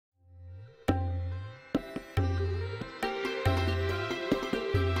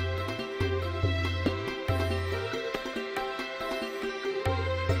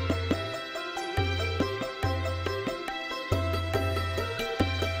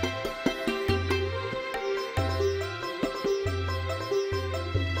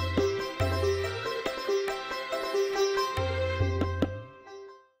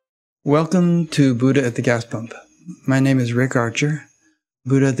Welcome to Buddha at the Gas Pump. My name is Rick Archer.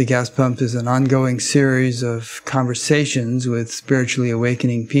 Buddha at the Gas Pump is an ongoing series of conversations with spiritually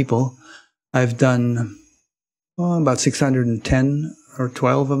awakening people. I've done about 610 or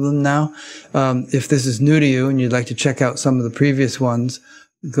 12 of them now. If this is new to you and you'd like to check out some of the previous ones,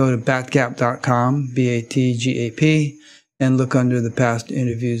 go to batgap.com, B-A-T-G-A-P, and look under the past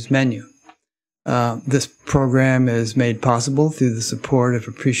interviews menu. This program is made possible through the support of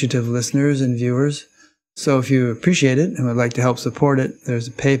appreciative listeners and viewers. So if you appreciate it and would like to help support it, there's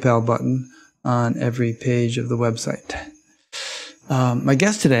a PayPal button on every page of the website. My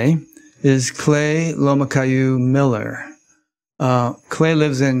guest today is Clay Lomakayu Miller. Clay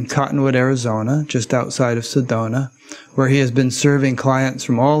lives in Cottonwood, Arizona, just outside of Sedona, where he has been serving clients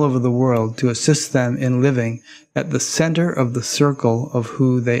from all over the world to assist them in living at the center of the circle of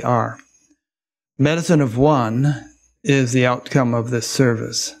who they are. Medicine of One is the outcome of this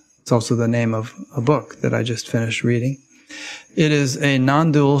service. It's also the name of a book that I just finished reading. It is a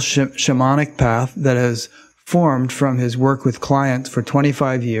non-dual shamanic path that has formed from his work with clients for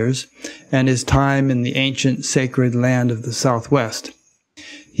 25 years and his time in the ancient sacred land of the Southwest.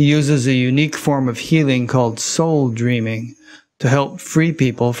 He uses a unique form of healing called soul dreaming to help free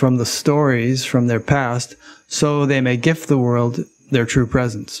people from the stories from their past so they may gift the world their true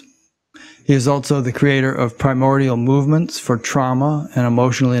presence. He is also the creator of primordial movements for trauma and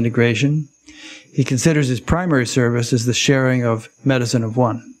emotional integration. He considers his primary service as the sharing of Medicine of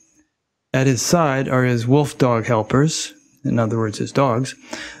One. At his side are his wolf dog helpers, in other words, his dogs,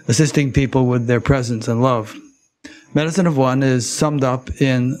 assisting people with their presence and love. Medicine of One is summed up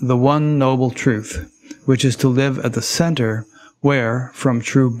in the one noble truth, which is to live at the center where, from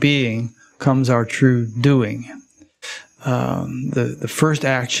true being, comes our true doing. The first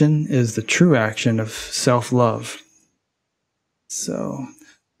action is the true action of self-love. So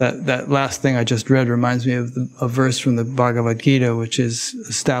that last thing I just read reminds me of a verse from the Bhagavad Gita, which is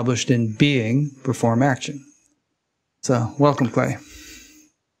established in being, perform action. So welcome, Clay.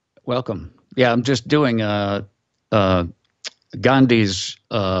 Welcome. Yeah, I'm just doing Gandhi's,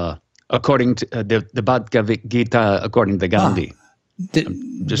 according to the Bhagavad Gita, according to Gandhi.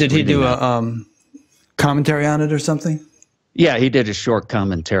 Did he do a commentary on it or something? Yeah, he did a short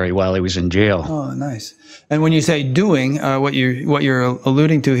commentary while he was in jail. Oh, nice. And when you say doing, what you're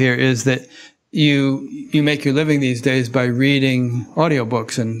alluding to here is that you make your living these days by reading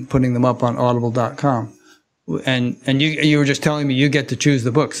audiobooks and putting them up on audible.com. And you were just telling me you get to choose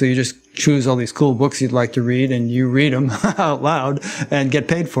the books. So you just choose all these cool books you'd like to read and you read them out loud and get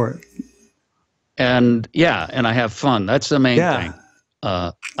paid for it. And yeah, and I have fun. That's the main thing.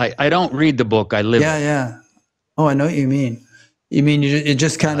 I don't read the book, I live it. Yeah. Oh, I know what you mean. You mean it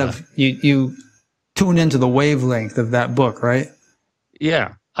just kind of, you tune into the wavelength of that book, right?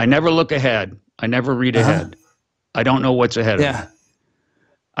 Yeah. I never look ahead. I never read ahead. I don't know what's ahead of me.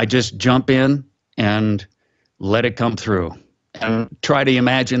 I just jump in and let it come through. And try to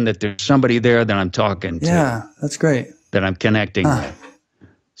imagine that there's somebody there that I'm talking to. Yeah, that's great. That I'm connecting with.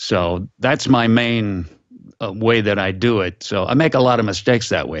 So that's my main way that I do it. So I make a lot of mistakes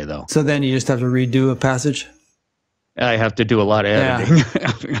that way, though. So then you just have to redo a passage? I have to do a lot of editing.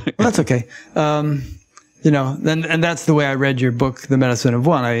 Well, that's okay. And that's the way I read your book, The Medicine of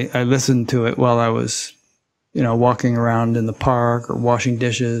One. I listened to it while I was, walking around in the park or washing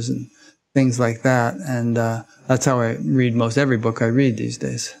dishes and things like that. And that's how I read most every book I read these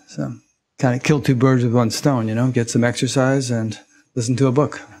days. So kind of kill two birds with one stone, get some exercise and listen to a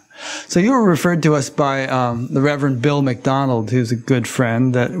book. So you were referred to us by the Reverend Bill McDonald, who's a good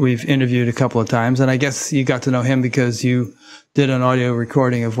friend that we've interviewed a couple of times. And I guess you got to know him because you did an audio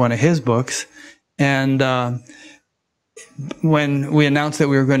recording of one of his books. And when we announced that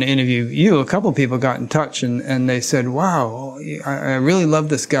we were going to interview you, a couple of people got in touch and they said, wow, I really love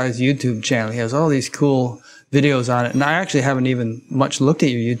this guy's YouTube channel. He has all these cool videos on it. And I actually haven't even much looked at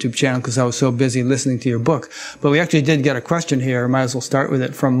your YouTube channel because I was so busy listening to your book. But we actually did get a question here. Might as well start with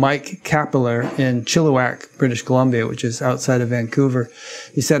it from Mike Capeller in Chilliwack, British Columbia, which is outside of Vancouver.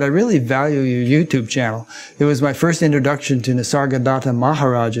 He said, I really value your YouTube channel. It was my first introduction to Nisargadatta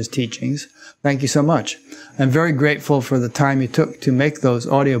Maharaj's teachings. Thank you so much. I'm very grateful for the time you took to make those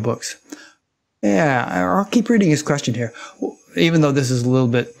audiobooks. Yeah, I'll keep reading his question here. Even though this is a little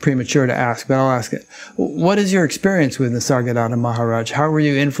bit premature to ask, but I'll ask it. What is your experience with Nisargadatta Maharaj? How were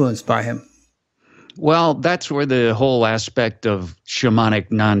you influenced by him? Well, that's where the whole aspect of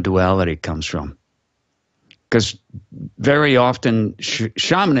shamanic non-duality comes from. Because very often,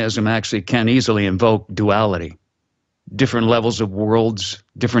 shamanism actually can easily invoke duality. Different levels of worlds,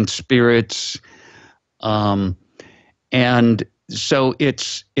 different spirits. And so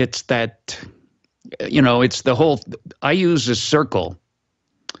it's that, it's the whole, I use a circle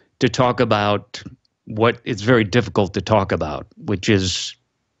to talk about what it's very difficult to talk about, which is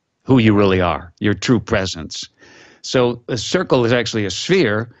who you really are, your true presence. So a circle is actually a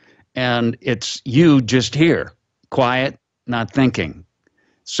sphere, and it's you just here, quiet, not thinking.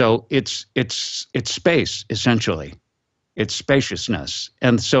 So it's space, essentially. It's spaciousness.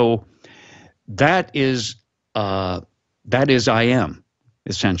 And so that is I am,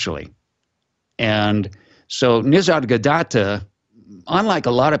 essentially. And so Nisargadatta, unlike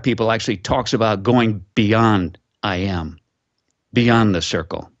a lot of people, actually talks about going beyond I am, beyond the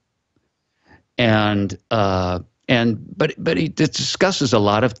circle. But he discusses a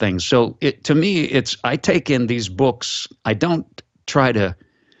lot of things. So to me, I take in these books. I don't try to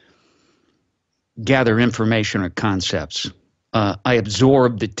gather information or concepts. I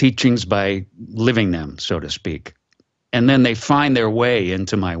absorb the teachings by living them, so to speak. And then they find their way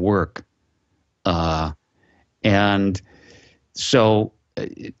into my work. And so,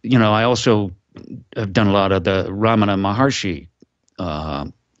 I also have done a lot of the Ramana Maharshi.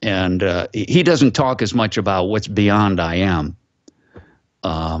 And he doesn't talk as much about what's beyond I am.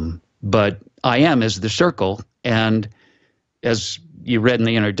 But I am is the circle. And as you read in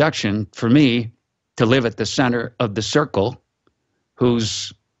the introduction, for me, to live at the center of the circle,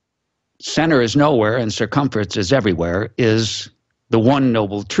 whose center is nowhere and circumference is everywhere, is the one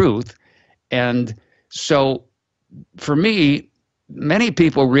noble truth. And so for me, many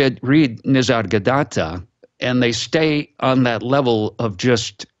people read Nisargadatta and they stay on that level of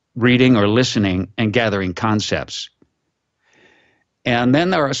just reading or listening and gathering concepts. And then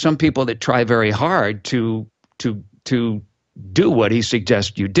there are some people that try very hard to do what he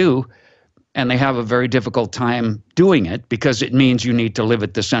suggests you do, and they have a very difficult time doing it because it means you need to live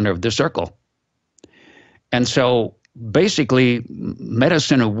at the center of the circle. And so basically,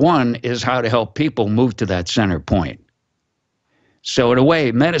 medicine of one is how to help people move to that center point. So in a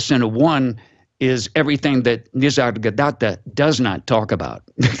way, medicine of one is everything that Nisargadatta does not talk about,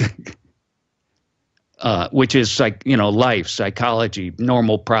 which is life, psychology,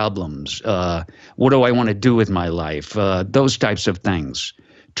 normal problems. What do I want to do with my life? Those types of things.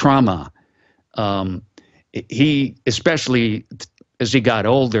 Trauma. He, especially as he got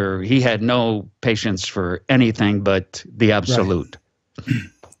older, he had no patience for anything but the absolute. Right.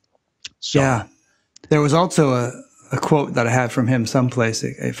 So. Yeah. There was also a quote that I had from him someplace.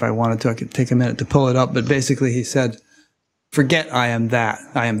 If I wanted to, I could take a minute to pull it up. But basically he said, forget I am that.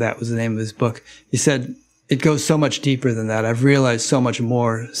 I am that was the name of his book. He said, it goes so much deeper than that. I've realized so much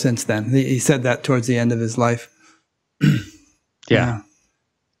more since then. He said that towards the end of his life. Yeah.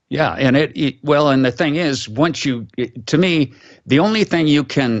 Yeah. And and the thing is, to me, the only thing you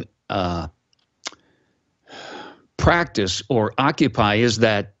can practice or occupy is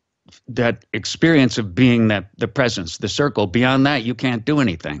that experience of being the presence, the circle. Beyond that, you can't do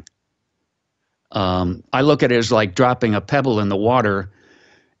anything. I look at it as like dropping a pebble in the water,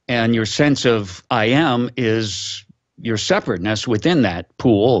 and your sense of I am is your separateness within that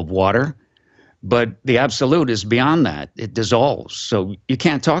pool of water. But the absolute is beyond that. It dissolves. So you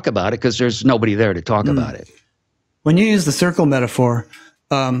can't talk about it because there's nobody there to talk about it. When you use the circle metaphor,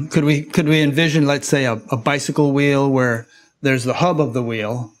 could we envision, let's say, a bicycle wheel where there's the hub of the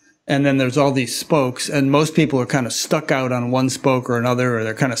wheel, and then there's all these spokes, and most people are kind of stuck out on one spoke or another, or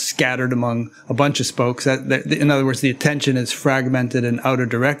they're kind of scattered among a bunch of spokes. In other words, the attention is fragmented and outer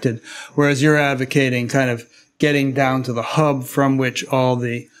directed, whereas you're advocating kind of getting down to the hub from which all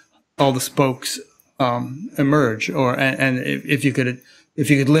the spokes emerge. And if you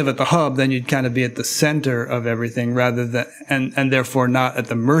could live at the hub, then you'd kind of be at the center of everything, rather than and therefore not at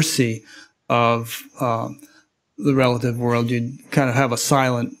the mercy of the relative world. You'd kind of have a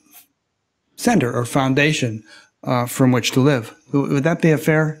silent center or foundation from which to live. Would that be a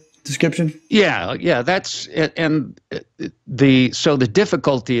fair description? Yeah, that's it. And so the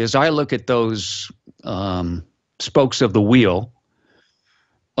difficulty is, I look at those spokes of the wheel.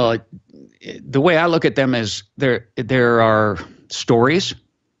 The way I look at them is there are stories,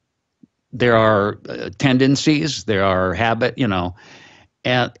 there are tendencies, there are habit,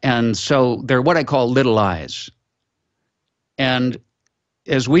 and so they're what I call little eyes. And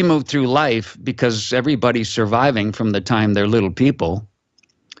as we move through life, because everybody's surviving from the time they're little people,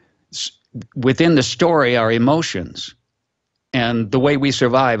 within the story are emotions. And the way we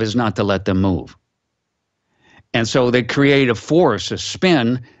survive is not to let them move. And so they create a force, a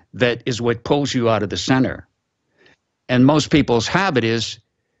spin, that is what pulls you out of the center. And most people's habit is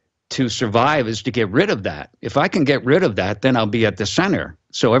to survive is to get rid of that. If I can get rid of that, then I'll be at the center.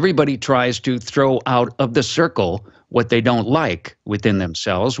 So everybody tries to throw out of the circle what they don't like within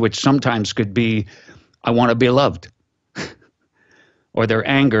themselves, which sometimes could be, I want to be loved, or their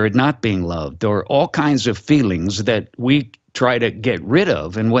anger at not being loved, or all kinds of feelings that we try to get rid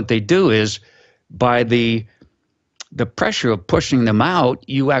of. And what they do is, by the pressure of pushing them out,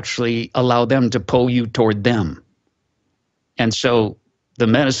 you actually allow them to pull you toward them. And so the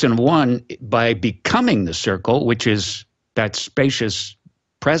medicine of one, by becoming the circle, which is that spacious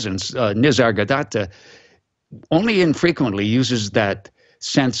presence, Nisargadatta, only infrequently uses that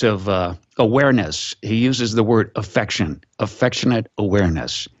sense of awareness. He uses the word affection, affectionate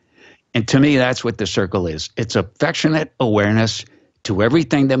awareness. And to me, that's what the circle is. It's affectionate awareness to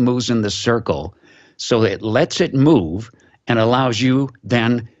everything that moves in the circle, so it lets it move and allows you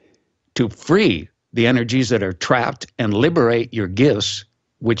then to free the energies that are trapped and liberate your gifts,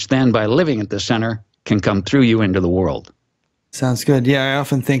 which then, by living at the center, can come through you into the world. Sounds good. Yeah, I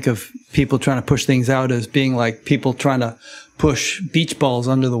often think of people trying to push things out as being like people trying to push beach balls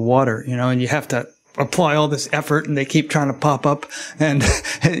under the water, and you have to apply all this effort and they keep trying to pop up, and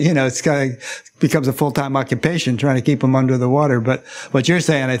it's kind of becomes a full-time occupation trying to keep them under the water. But what you're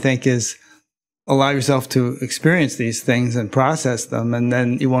saying, I think, is allow yourself to experience these things and process them, and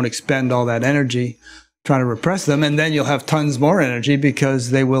then you won't expend all that energy trying to repress them, and then you'll have tons more energy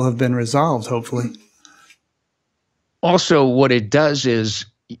because they will have been resolved, hopefully. Also, what it does is,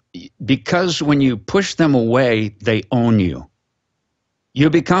 because when you push them away, they own you.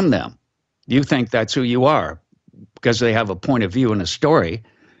 You become them. You think that's who you are because they have a point of view and a story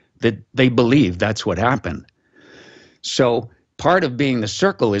that they believe that's what happened. So part of being the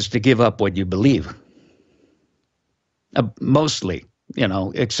circle is to give up what you believe. Mostly,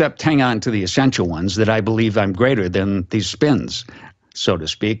 except hang on to the essential ones, that I believe I'm greater than these spins, so to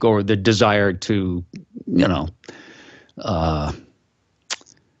speak, or the desire to, I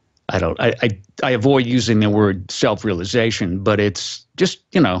avoid using the word self-realization, but it's just,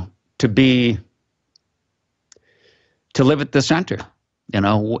 to live at the center,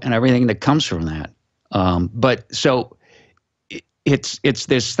 and everything that comes from that. But so it's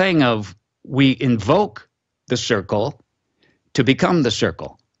this thing of, we invoke the circle to become the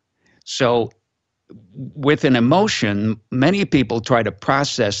circle. So with an emotion, many people try to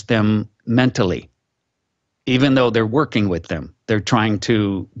process them mentally. Even though they're working with them, they're trying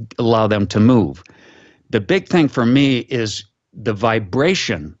to allow them to move. The big thing for me is the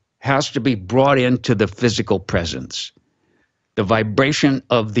vibration has to be brought into the physical presence. The vibration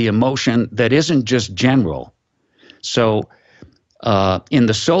of the emotion that isn't just general. So in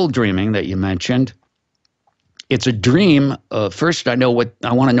the soul dreaming that you mentioned, it's a dream. First, I want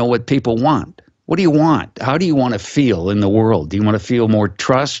to know what people want. What do you want? How do you want to feel in the world? Do you want to feel more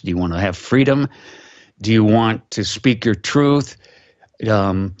trust? Do you want to have freedom? Do you want to speak your truth?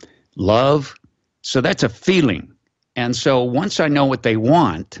 Love? So that's a feeling. And so once I know what they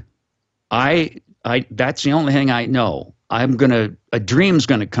want, that's the only thing I know. A dream's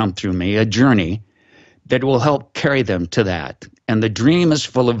gonna come through me, a journey that will help carry them to that. And the dream is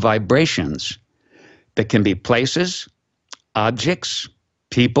full of vibrations that can be places, objects,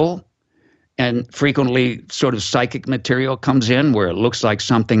 people, and frequently sort of psychic material comes in where it looks like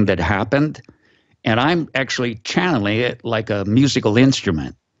something that happened. And I'm actually channeling it like a musical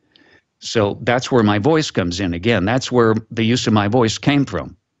instrument. So that's where my voice comes in again. That's where the use of my voice came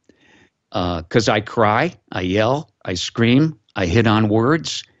from. Because I cry, I yell, I scream, I hit on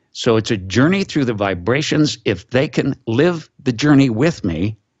words. So it's a journey through the vibrations. If they can live the journey with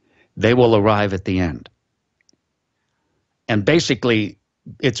me, they will arrive at the end. And basically,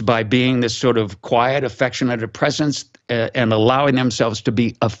 it's by being this sort of quiet, affectionate presence and allowing themselves to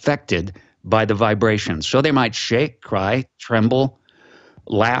be affected by the vibrations. So they might shake, cry, tremble,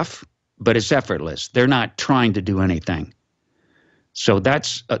 laugh, but it's effortless. They're not trying to do anything. So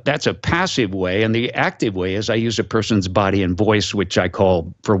that's a passive way. And the active way is I use a person's body and voice, which I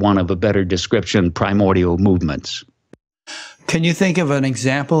call, for want of a better description, primordial movements. Can you think of an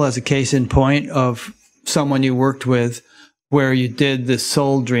example as a case in point of someone you worked with where you did this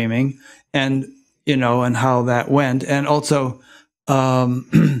soul dreaming and, and how that went? And also,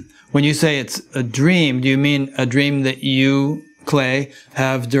 when you say it's a dream, do you mean a dream that you, Clay,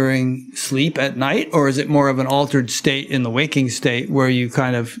 have during sleep at night? Or is it more of an altered state in the waking state where you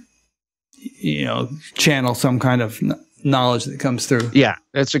kind of, channel some kind of knowledge that comes through? Yeah,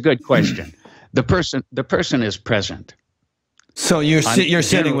 that's a good question. The person is present. So you're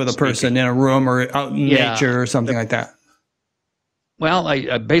sitting with a person in a room or out in nature or something like that? Well,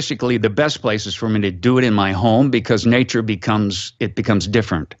 I basically, the best place is for me to do it in my home, because nature becomes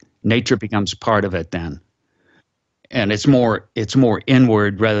different. Nature becomes part of it then. And it's more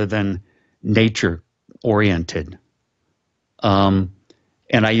inward rather than nature oriented. And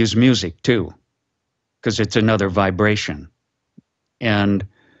I use music too, because it's another vibration. And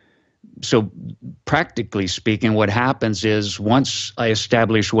so practically speaking, what happens is once I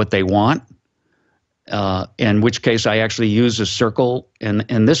establish what they want, in which case I actually use a circle. And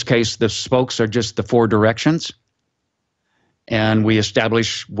in this case, the spokes are just the 4 directions. And we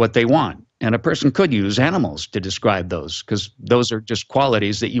establish what they want. And a person could use animals to describe those, because those are just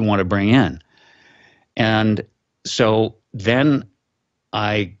qualities that you want to bring in. And so then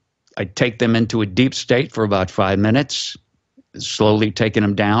I take them into a deep state for about 5 minutes, slowly taking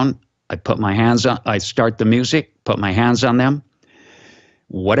them down. I put my hands on, I start the music, put my hands on them.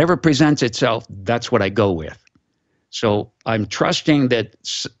 Whatever presents itself, that's what I go with. So I'm trusting that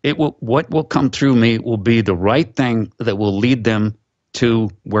what will come through me will be the right thing that will lead them to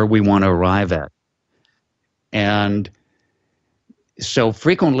where we want to arrive at. And so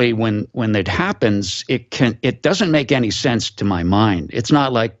frequently when it happens, it doesn't make any sense to my mind. It's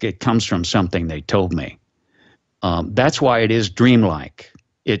not like it comes from something they told me. That's why it is dreamlike.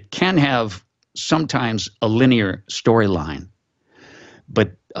 It can have sometimes a linear storyline,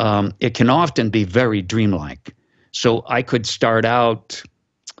 but it can often be very dreamlike. So I could start out,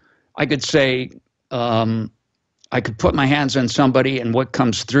 I could say, I could put my hands on somebody and what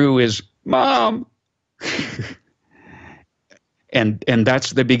comes through is, Mom. And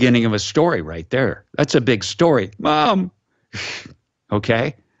that's the beginning of a story right there. That's a big story. Mom.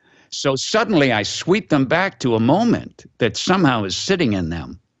 Okay? So suddenly I sweep them back to a moment that somehow is sitting in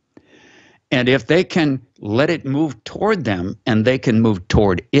them. And if they can let it move toward them and they can move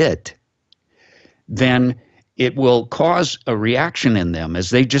toward it, then it will cause a reaction in them as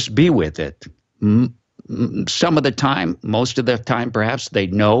they just be with it. Some of the time, most of the time perhaps, they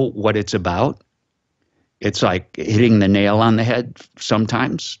know what it's about. It's like hitting the nail on the head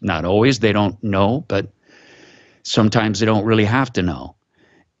sometimes. Not always, they don't know, but sometimes they don't really have to know.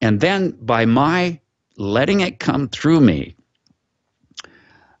 And then by my letting it come through me,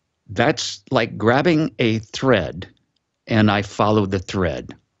 that's like grabbing a thread and I follow the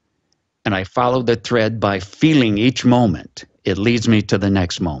thread. And I follow the thread by feeling each moment. It leads me to the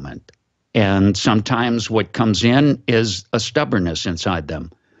next moment. And sometimes what comes in is a stubbornness inside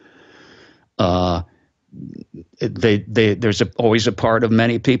them. There's always a part of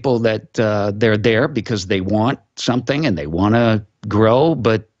many people that they're there because they want something and they want to grow,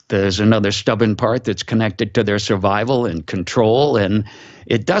 but there's another stubborn part that's connected to their survival and control, and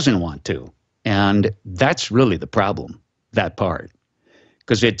it doesn't want to. And that's really the problem, that part.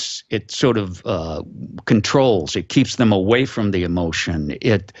 Because it sort of controls, it keeps them away from the emotion,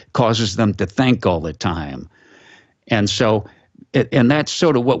 it causes them to think all the time. And so, and that's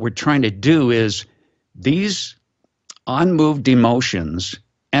sort of what we're trying to do is these unmoved emotions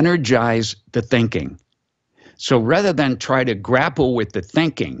energize the thinking. So rather than try to grapple with the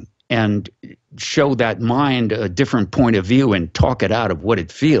thinking and show that mind a different point of view and talk it out of what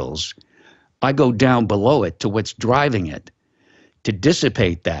it feels, I go down below it to what's driving it, to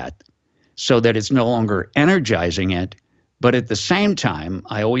dissipate that so that it's no longer energizing it. But at the same time,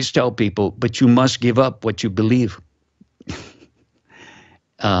 I always tell people, but you must give up what you believe,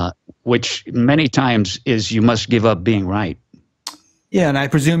 which many times is you must give up being right. Yeah, and I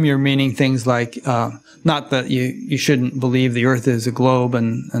presume you're meaning things like, not that you shouldn't believe the earth is a globe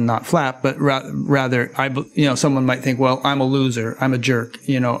and not flat, but rather, someone might think, well, I'm a loser, I'm a jerk,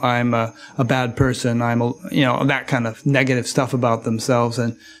 I'm a bad person, that kind of negative stuff about themselves,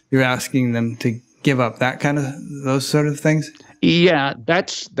 and you're asking them to give up those sort of things? Yeah,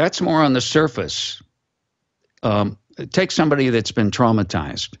 that's more on the surface. Take somebody that's been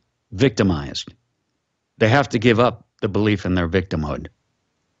traumatized, victimized. They have to give up the belief in their victimhood,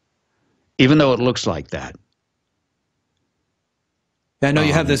 even though it looks like that. I know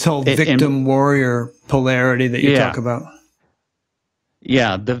you have this whole victim-warrior polarity that you talk about.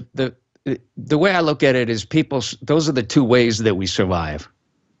 Yeah, the way I look at it is those are the two ways that we survive,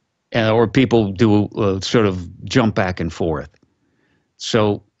 or people do sort of jump back and forth.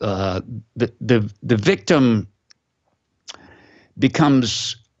 So the victim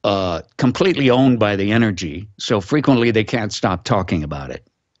becomes completely owned by the energy, so frequently they can't stop talking about it.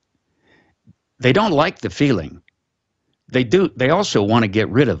 They don't like the feeling. They also want to get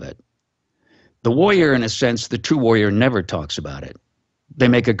rid of it. The warrior, in a sense, the true warrior never talks about it. They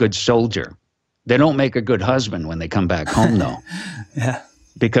make a good soldier. They don't make a good husband when they come back home, though. Yeah.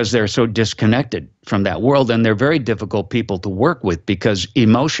 Because they're so disconnected from that world, and they're very difficult people to work with because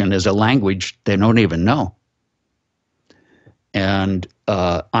emotion is a language they don't even know. And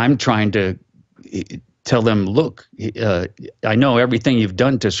I'm trying to tell them, look, I know everything you've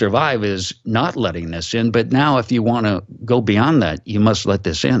done to survive is not letting this in, but now if you want to go beyond that, you must let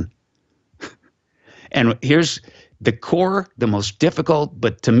this in. And here's the core, the most difficult,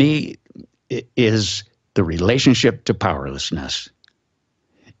 but to me, is the relationship to powerlessness.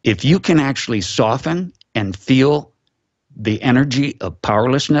 If you can actually soften and feel the energy of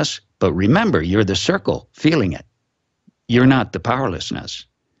powerlessness, but remember, you're the circle feeling it. You're not the powerlessness.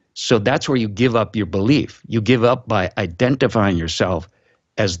 So that's where you give up your belief. You give up by identifying yourself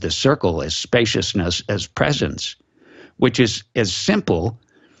as the circle, as spaciousness, as presence, which is as simple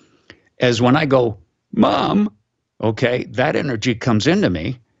as when I go, Mom, okay, that energy comes into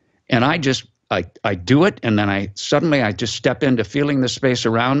me, and I do it, and then I just step into feeling the space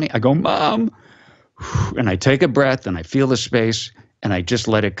around me. I go, Mom, and I take a breath, and I feel the space, and I just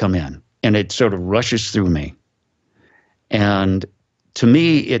let it come in, and it sort of rushes through me. And to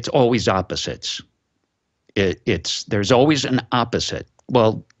me, it's always opposites. There's always an opposite.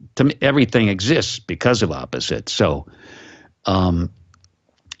 Well, to me, everything exists because of opposites. So,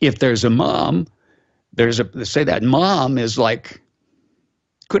 if there's a mom, say that mom is like,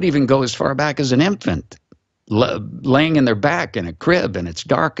 could even go as far back as an infant, laying in their back in a crib, and it's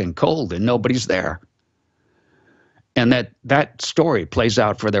dark and cold and nobody's there. And that story plays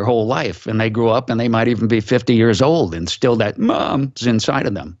out for their whole life, and they grow up and they might even be 50 years old, and still that mom's inside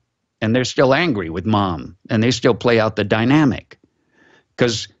of them, and they're still angry with mom, and they still play out the dynamic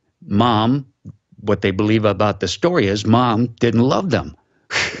because mom, what they believe about the story is mom didn't love them.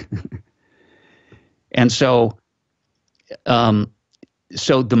 And so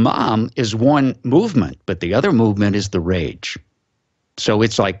the mom is one movement, but the other movement is the rage. So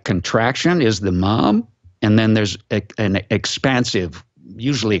it's like contraction is the mom, and then there's an expansive,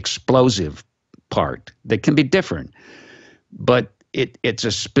 usually explosive part that can be different. But it's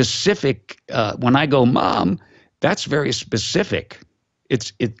a specific, when I go mom, that's very specific.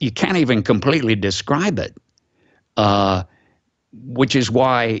 You can't even completely describe it. Which is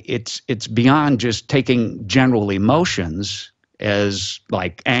why it's beyond just taking general emotions as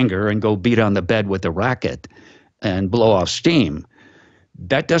like anger and go beat on the bed with a racket and blow off steam.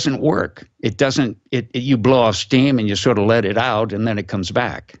 That doesn't work. It doesn't. You blow off steam and you sort of let it out, and then it comes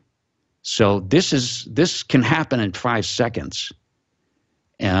back. So this can happen in 5 seconds,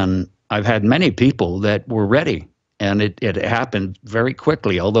 and I've had many people that were ready, and it happened very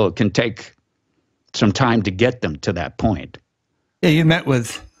quickly. Although it can take some time to get them to that point. Yeah, you've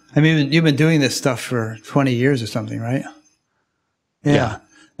been doing this stuff for 20 years or something, right? Yeah.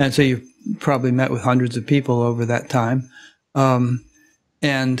 And so you've probably met with hundreds of people over that time.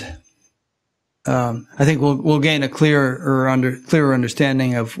 And I think we'll gain a clearer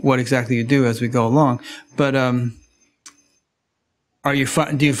understanding of what exactly you do as we go along. But do you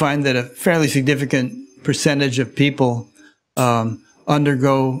find that a fairly significant percentage of people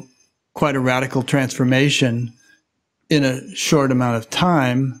undergo quite a radical transformation in a short amount of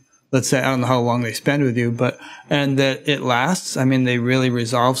time? Let's say, I don't know how long they spend with you, and that it lasts? I mean, they really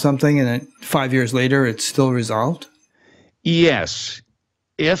resolve something, and then 5 years later, it's still resolved? Yes,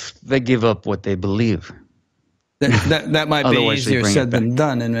 if they give up what they believe. That might be easier said than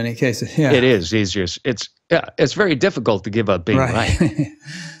done in many cases. Yeah, it is easier. It's very difficult to give up being right.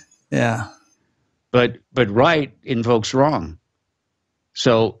 Yeah, but right invokes wrong.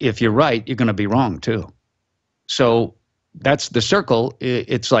 So if you're right, you're going to be wrong too. So that's the circle.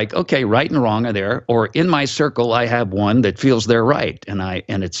 It's like, okay, right and wrong are there, or in my circle, I have one that feels they're right, and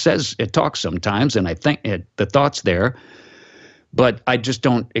it talks sometimes, and I think the thought's there, but I just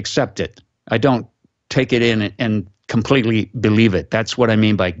don't accept it. I don't take it in and completely believe it. That's what I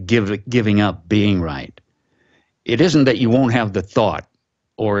mean by giving up being right. It isn't that you won't have the thought,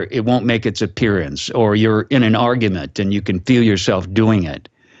 or it won't make its appearance, or you're in an argument and you can feel yourself doing it,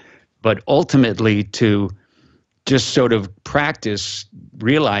 but ultimately to just sort of practice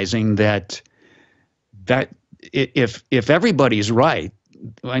realizing that if everybody's right,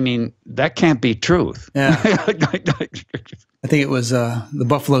 I mean, that can't be truth. Yeah. I think it was the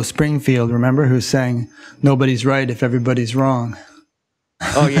Buffalo Springfield, remember, who sang, "Nobody's right if everybody's wrong."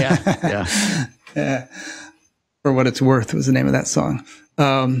 Oh, yeah. Yeah. Yeah. For What It's Worth was the name of that song.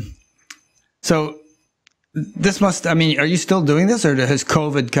 So this are you still doing this, or has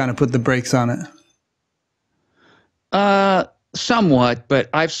COVID kind of put the brakes on it? Somewhat, but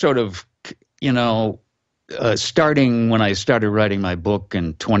I've sort of, starting when I started writing my book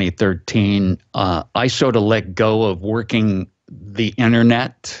in 2013, I sort of let go of working the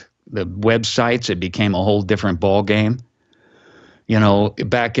internet, the websites. It became a whole different ball game. You know,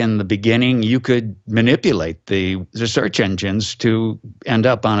 back in the beginning, you could manipulate the search engines to end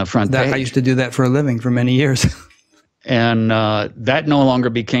up on a front page. I used to do that for a living for many years. And that no longer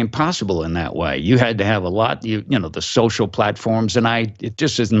became possible in that way. You had to have a lot, you know, the social platforms, and it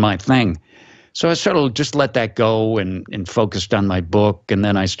just isn't my thing. So I sort of just let that go and focused on my book, and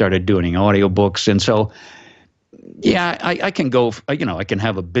then I started doing audiobooks. And so, yeah, I can go, you know, I can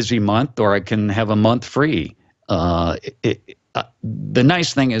have a busy month or I can have a month free. The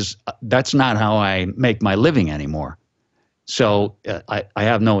nice thing is that's not how I make my living anymore. So I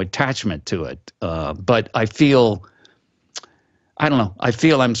have no attachment to it. But I feel, I don't know, I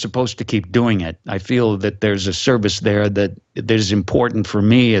feel I'm supposed to keep doing it. I feel that there's a service there that is important for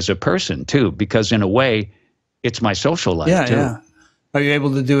me as a person too, because in a way, it's my social life too. Yeah. Are you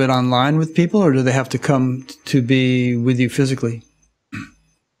able to do it online with people, or do they have to come to be with you physically?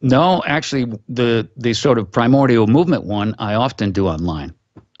 No, actually, the sort of primordial movement one I often do online,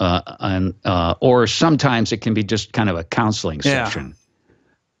 or sometimes it can be just kind of a counseling session.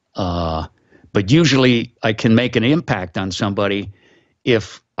 But usually, I can make an impact on somebody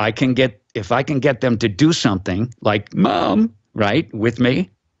if I can get them to do something like Mom, right, with me,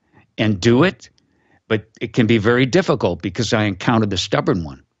 and do it. But it can be very difficult because I encounter the stubborn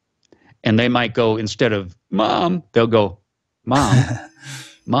one, and they might go, instead of Mom, they'll go Mom.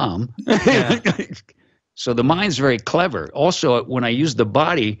 Mom. Yeah. So the mind's very clever. Also, when I use the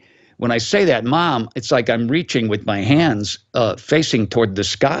body, when I say that Mom, it's like I'm reaching with my hands facing toward the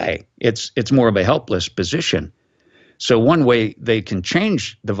sky. It's more of a helpless position. So one way they can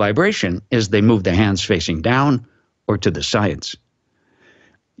change the vibration is they move the hands facing down or to the sides.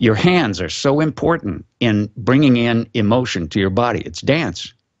 Your hands are so important in bringing in emotion to your body. It's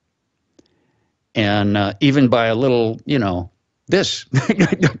dance. And even by a little, you know, this.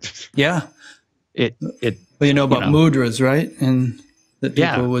 Yeah. Well, you know about mudras, right? And that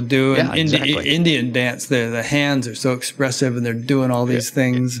people would do. And exactly. Indian dance, the hands are so expressive and they're doing all these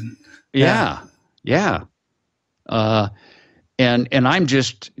things. Yeah. And I'm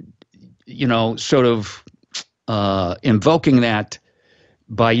just, you know, sort of invoking that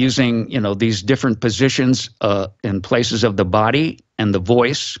by using, you know, these different positions and places of the body and the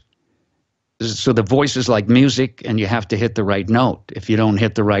voice. So the voice is like music, and you have to hit the right note. If you don't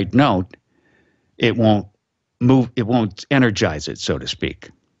hit the right note, it won't move, it won't energize it, so to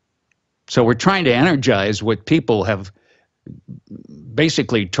speak. So we're trying to energize what people have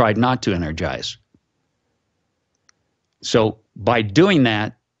basically tried not to energize. So by doing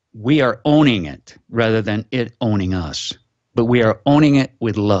that, we are owning it rather than it owning us. But we are owning it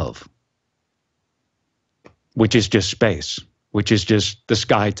with love, which is just space, which is just the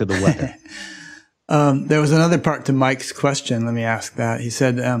sky to the weather. There was another part to Mike's question. Let me ask that. He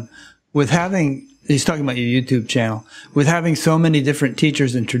said, he's talking about your YouTube channel, with having so many different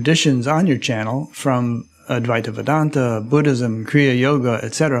teachers and traditions on your channel, from Advaita Vedanta, Buddhism, Kriya Yoga,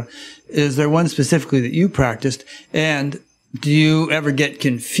 etc., is there one specifically that you practiced? And do you ever get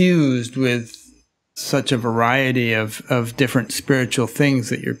confused with such a variety of different spiritual things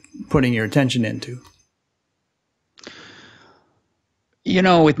that you're putting your attention into? You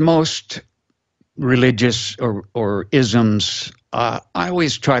know, with most religious or isms, I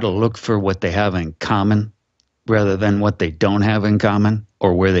always try to look for what they have in common rather than what they don't have in common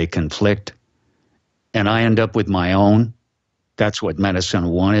or where they conflict. And I end up with my own. That's what Medicine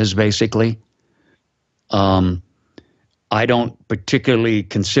One is, basically. I don't particularly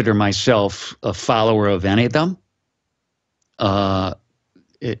consider myself a follower of any of them. I'm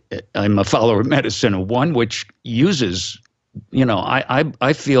a follower of Medicine One, which uses, you know,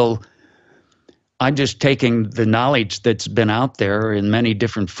 I feel I'm just taking the knowledge that's been out there in many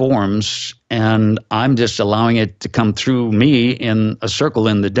different forms, and I'm just allowing it to come through me in a circle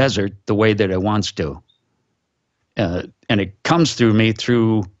in the desert the way that it wants to. And it comes through me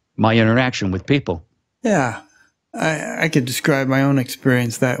through my interaction with people. Yeah. I could describe my own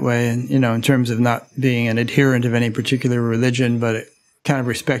experience that way, and, you know, in terms of not being an adherent of any particular religion, but kind of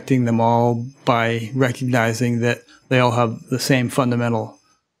respecting them all by recognizing that they all have the same fundamental,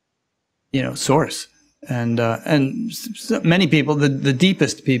 you know, source. And many people, the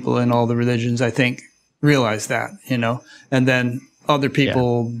deepest people in all the religions, I think, realize that, you know, and then other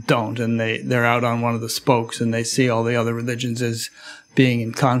people don't, and they're out on one of the spokes and they see all the other religions as being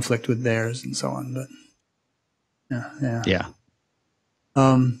in conflict with theirs and so on. But yeah.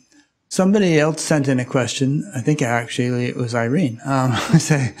 Somebody else sent in a question. I think actually it was Irene.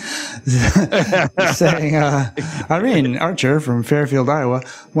 Saying Irene Archer from Fairfield, Iowa,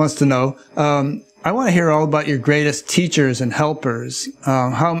 wants to know, I want to hear all about your greatest teachers and helpers.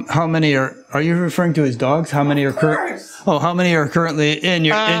 How many are you referring to as dogs? How many are how many are currently in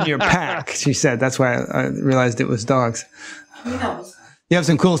your pack? She said. That's why I realized it was dogs. You have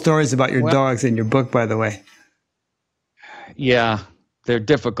some cool stories about your dogs in your book, by the way. Yeah, they're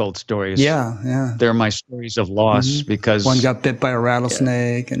difficult stories. Yeah, yeah. They're my stories of loss because one got bit by a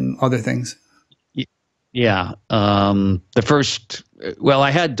rattlesnake and other things. Yeah. The first, well,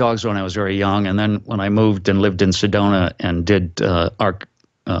 I had dogs when I was very young, and then when I moved and lived in Sedona and did I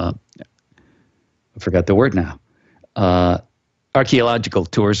forgot the word now, archaeological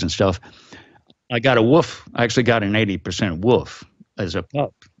tours and stuff, I got a wolf. I actually got an 80% wolf as a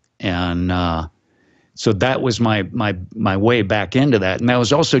pup, and so that was my way back into that. And that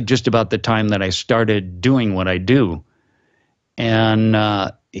was also just about the time that I started doing what I do, and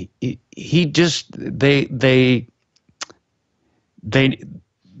he just they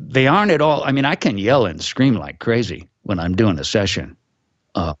aren't at all. I mean, I can yell and scream like crazy when I'm doing a session.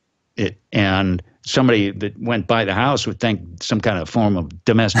 And somebody that went by the house would think some kind of form of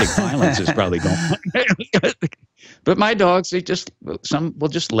domestic violence is probably going on. But my dogs, some will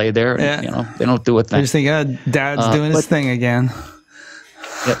just lay there and, they don't do a thing. I just think, Dad's doing his thing again.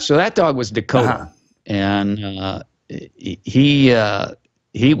 Yeah, so that dog was Dakota. And he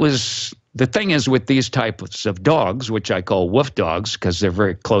was, the thing is with these types of dogs, which I call wolf dogs because they're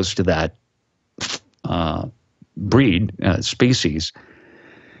very close to that breed, species,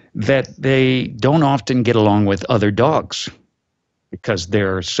 that they don't often get along with other dogs because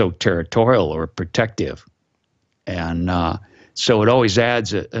they're so territorial or protective. And so it always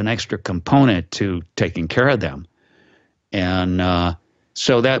adds an extra component to taking care of them. And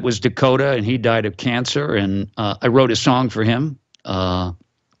so that was Dakota, and he died of cancer, and I wrote a song for him.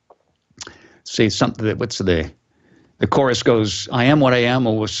 Say something that, the chorus goes, I am what I am,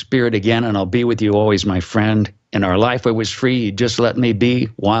 I was spirit again, and I'll be with you always, my friend. In our life I was free, you just let me be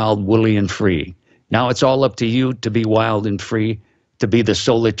wild, woolly, and free. Now it's all up to you to be wild and free, to be the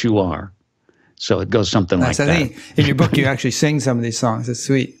soul that you are. So it goes something like that. I think in your book you actually sing some of these songs. It's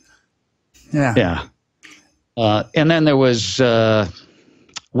sweet. Yeah. Yeah. And then there was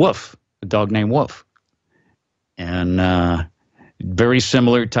Wolf, a dog named Wolf. And very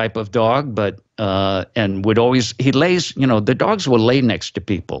similar type of dog, but and would always, he lays, the dogs will lay next to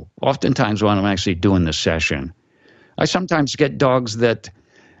people. Oftentimes when I'm actually doing the session, I sometimes get dogs that,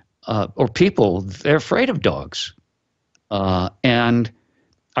 or people, they're afraid of dogs. And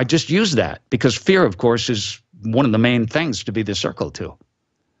I just use that because fear, of course, is one of the main things to be the circle to,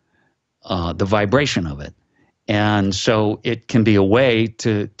 the vibration of it. And so it can be a way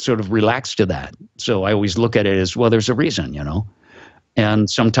to sort of relax to that. So I always look at it as, well, there's a reason, And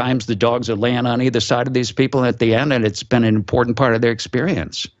sometimes the dogs are laying on either side of these people at the end, and it's been an important part of their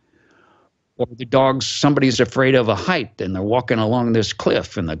experience. Or the dogs, somebody's afraid of a height, and they're walking along this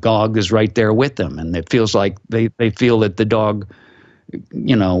cliff, and the dog is right there with them, and it feels like they feel that the dog,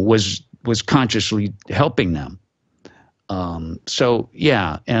 was consciously helping them. So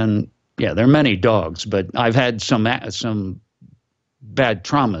yeah, and yeah, there are many dogs, but I've had some bad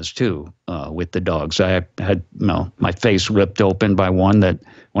traumas too with the dogs. I had my face ripped open by one that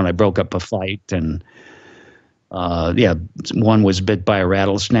when I broke up a fight, and one was bit by a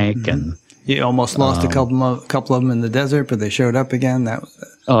rattlesnake, and you almost lost a couple of them in the desert, but they showed up again. They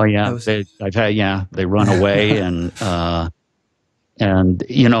run away, and I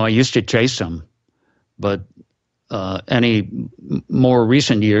used to chase them, but any more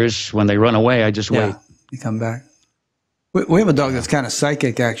recent years when they run away, I just wait. They come back. We have a dog that's kind of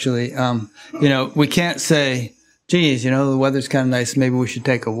psychic, actually. We can't say, geez, the weather's kind of nice, maybe we should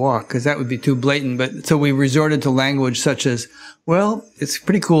take a walk, because that would be too blatant. But so we resorted to language such as, well, it's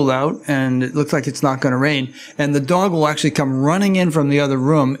pretty cool out, and it looks like it's not going to rain. And the dog will actually come running in from the other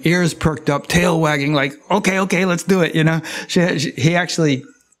room, ears perked up, tail wagging, like, okay, let's do it, He actually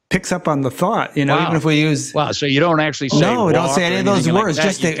picks up on the thought, even if we use... Wow, so you don't actually say... No, we don't say any of those words.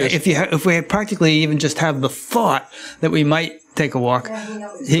 Like if we practically even just have the thought that we might take a walk,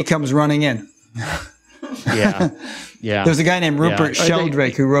 he comes running in. Yeah. There's a guy named Rupert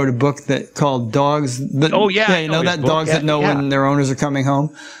Sheldrake who wrote a book called Dogs... dogs that know when their owners are coming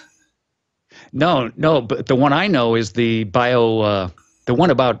home? No, but the one I know is the one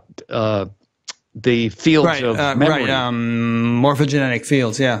about... the fields of memory. Morphogenic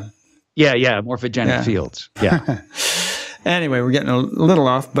fields, Yeah, morphogenic fields. Yeah. Anyway, we're getting a little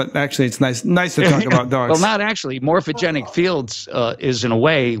off, but actually it's nice to talk about dogs. Well, not actually. Morphogenic fields is in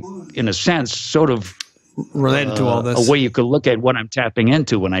a sense, sort of related to all this. A way you could look at what I'm tapping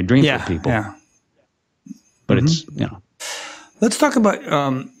into when I dream for people. Yeah. But it's, Let's talk about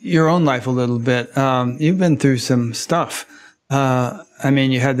your own life a little bit. You've been through some stuff. I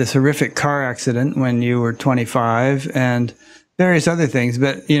mean, you had this horrific car accident when you were 25 and various other things.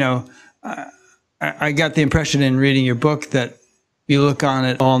 But, you know, I got the impression in reading your book that you look on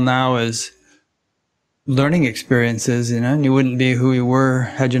it all now as learning experiences, you know, and you wouldn't be who you were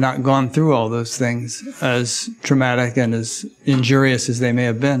had you not gone through all those things, as traumatic and as injurious as they may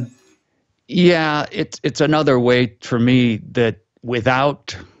have been. Yeah, it's another way for me that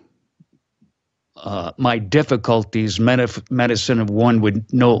without my difficulties, medicine of one would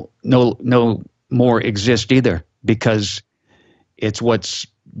no more exist either, because it's what's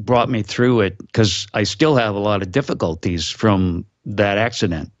brought me through it, because I still have a lot of difficulties from that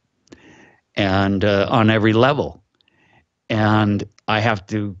accident, and on every level. And I have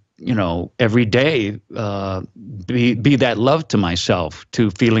to, you know, every day be that love to myself,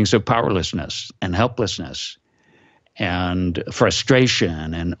 to feelings of powerlessness and helplessness and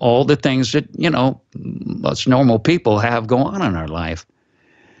frustration and all the things that, you know, us normal people have go on in our life.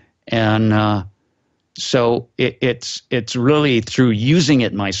 And so it's really through using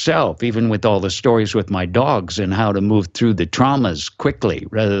it myself, even with all the stories with my dogs and how to move through the traumas quickly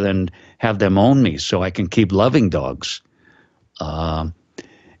rather than have them own me, so I can keep loving dogs.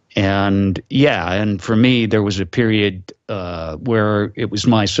 And yeah, and for me, there was a period where it was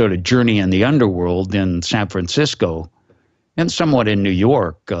my sort of journey in the underworld in San Francisco and somewhat in New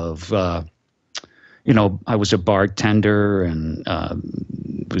York of, you know, I was a bartender, and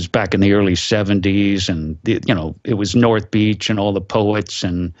it was back in the early 70s, and, you know, it was North Beach and all the poets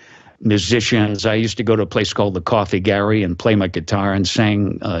and musicians. I used to go to a place called the Coffee Gary and play my guitar and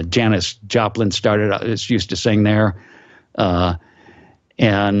sing. Janis Joplin used to sing there. But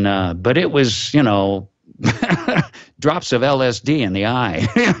it was, you know, drops of LSD in the eye.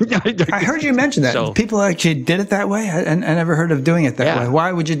 I heard you mention that. So, people actually did it that way? I never heard of doing it that way.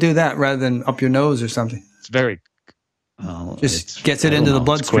 Why would you do that rather than up your nose or something? It's very... just gets it into the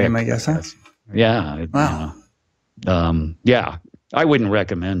bloodstream, I guess, huh? Yeah. Wow. Yeah, I wouldn't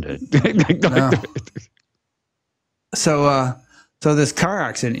recommend it. No. So this car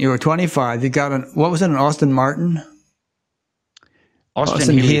accident, you were 25, you got what was it, an Austin Martin?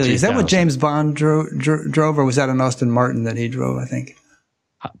 Austin Healey. Is that what James Bond drove, or was that an Austin Martin that he drove, I think?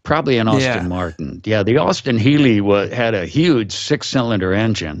 Probably an Austin Martin. Yeah, the Austin Healey had a huge 6-cylinder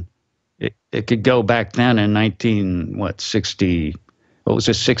engine. It could go back then in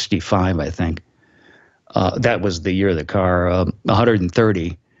 65, I think. That was the year of the car,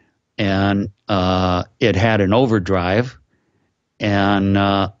 130. And it had an overdrive. And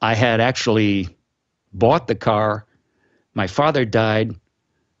I had actually bought the car. My father died,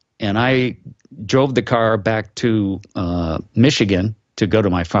 and I drove the car back to Michigan to go to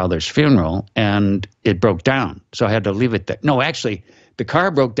my father's funeral, and it broke down. So I had to leave it there. No, actually, the car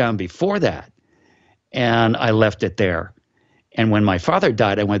broke down before that, and I left it there. And when my father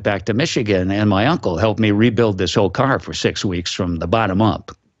died, I went back to Michigan, and my uncle helped me rebuild this whole car for 6 weeks from the bottom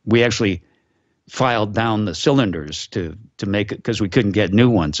up. We actually filed down the cylinders to make it, because we couldn't get new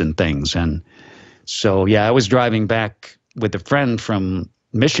ones and things. And so, yeah, I was driving back with a friend from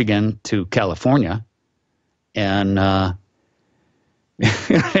Michigan to California, and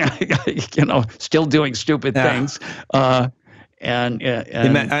you know, still doing stupid things. And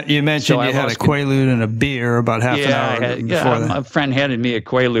you mentioned so you had a Quaalude and a beer about half an hour before that. A friend handed me a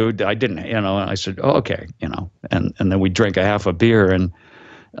Quaalude. I didn't, you know, and I said, oh, okay, you know, and then we drank a half a beer, and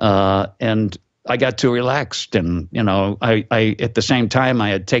I got too relaxed, and, you know, I at the same time I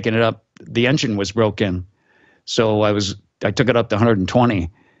had taken it up, the engine was broken. So I took it up to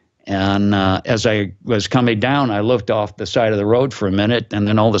 120, and as I was coming down, I looked off the side of the road for a minute, and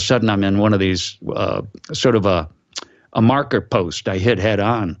then all of a sudden I'm in one of these sort of a marker post I hit head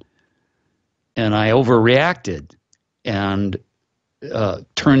on, and I overreacted and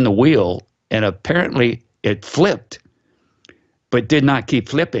turned the wheel, and apparently it flipped, but did not keep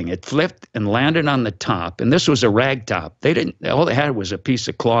flipping. It flipped and landed on the top, and this was a rag top. All they had was a piece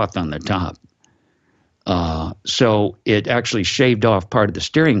of cloth on the top. So it actually shaved off part of the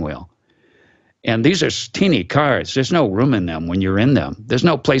steering wheel. And these are teeny cars. There's no room in them when you're in them. There's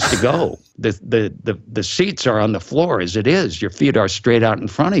no place to go. The seats are on the floor as it is. Your feet are straight out in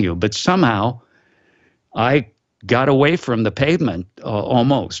front of you. But somehow I got away from the pavement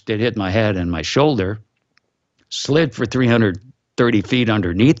almost. It hit my head and my shoulder, slid for 330 feet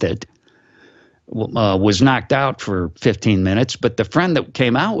underneath it, was knocked out for 15 minutes. But the friend that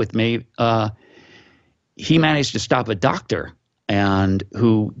came out with me, he managed to stop a doctor, and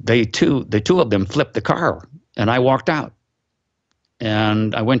the two of them flipped the car, and I walked out.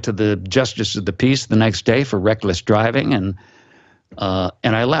 And I went to the justice of the peace the next day for reckless driving, and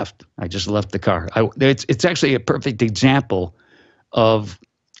And I left. I just left the car. It's actually a perfect example of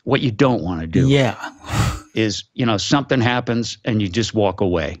what you don't want to do. Yeah. Is, something happens and you just walk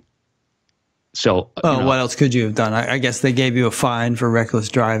away. So, what else could you have done? I guess they gave you a fine for reckless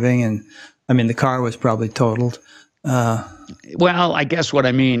driving, and I mean, the car was probably totaled. Well, I guess what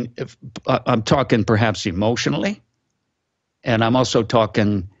I mean, if I'm talking perhaps emotionally, and I'm also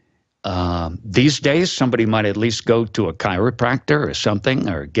talking these days, somebody might at least go to a chiropractor or something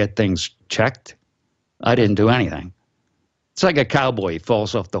or get things checked. I didn't do anything. It's like a cowboy. He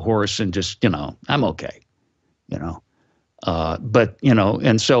falls off the horse and just, I'm okay, But,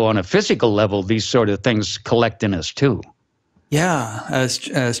 and so on a physical level, these sort of things collect in us too. Yeah, as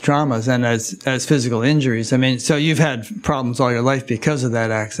traumas and as physical injuries. I mean, so you've had problems all your life because of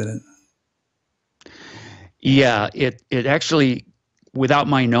that accident. Yeah, it actually, without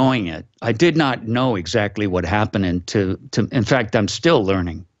my knowing it, I did not know exactly what happened. In fact, I'm still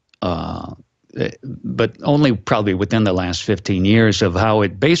learning, but only probably within the last 15 years of how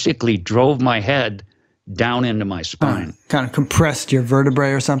it basically drove my head down into my spine. Kind of compressed your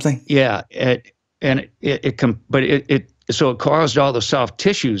vertebrae or something? Yeah, so it caused all the soft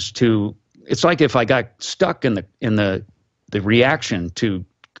tissues to, it's like if I got stuck in the reaction to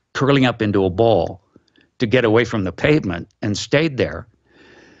curling up into a ball to get away from the pavement and stayed there.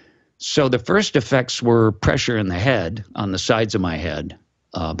 So the first effects were pressure in the head, on the sides of my head,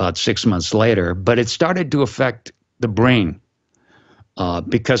 about 6 months later, but it started to affect the brain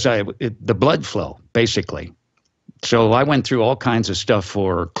because the blood flow, basically. So I went through all kinds of stuff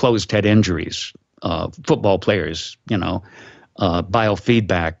for closed head injuries, football players,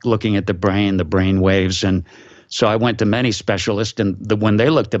 biofeedback, looking at the brain waves. And so I went to many specialists, and when they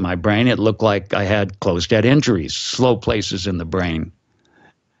looked at my brain, it looked like I had closed head injuries, slow places in the brain,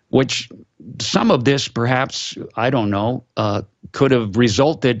 which some of this perhaps, I don't know, could have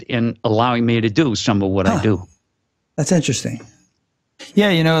resulted in allowing me to do some of what I do. That's interesting.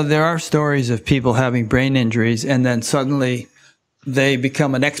 Yeah, there are stories of people having brain injuries and then suddenly they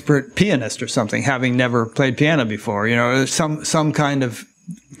become an expert pianist or something, having never played piano before. Some kind of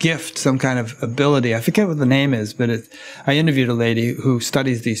gift, some kind of ability. I forget what the name is, but I interviewed a lady who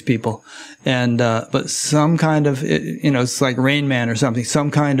studies these people, and but some kind of, it's like Rain Man or something.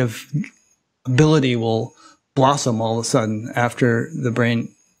 Some kind of ability will blossom all of a sudden after the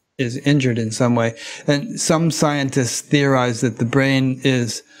brain is injured in some way. And some scientists theorize that the brain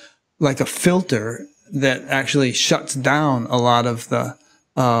is like a filter that actually shuts down a lot of the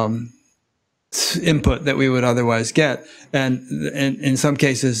input that we would otherwise get. And in some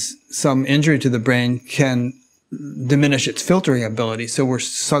cases, some injury to the brain can diminish its filtering ability. So we're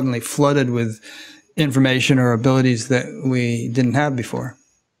suddenly flooded with information or abilities that we didn't have before.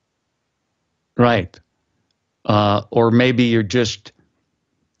 Right. Or maybe you're just,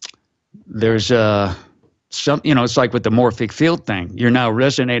 there's it's like with the morphic field thing. You're now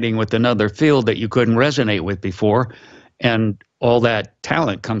resonating with another field that you couldn't resonate with before, and all that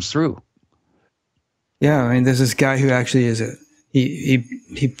talent comes through. Yeah, I mean, there's this guy who actually is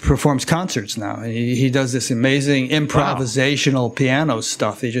he performs concerts now. He does this amazing improvisational piano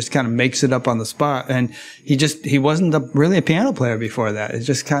stuff. He just kind of makes it up on the spot, and he wasn't really a piano player before that. It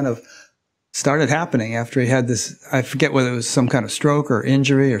just kind of started happening after he had this. I forget whether it was some kind of stroke or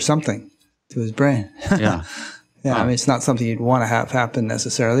injury or something to his brain. Yeah. Yeah. I mean, it's not something you'd want to have happen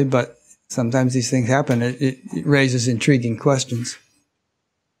necessarily, but sometimes these things happen. It raises intriguing questions.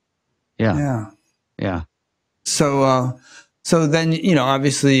 Yeah. Yeah. Yeah. So then,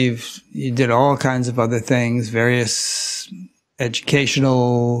 obviously you did all kinds of other things, various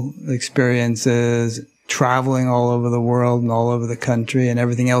educational experiences, traveling all over the world and all over the country and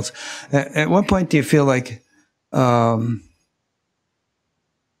everything else. At what point do you feel like,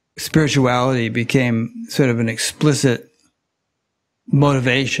 spirituality became sort of an explicit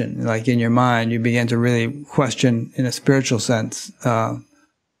motivation, like in your mind, you began to really question in a spiritual sense,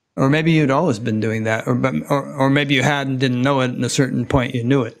 or maybe you'd always been doing that, or maybe you had and didn't know it, and at a certain point you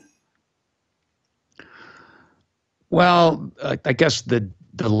knew it. Well, I guess the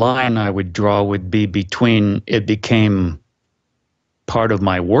line I would draw would be between it became part of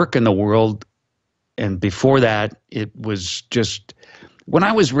my work in the world, and before that, it was just, when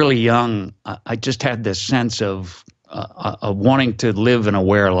I was really young, I just had this sense of wanting to live an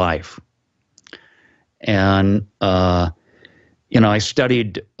aware life. And, I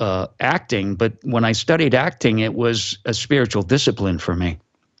studied acting, but when I studied acting, it was a spiritual discipline for me.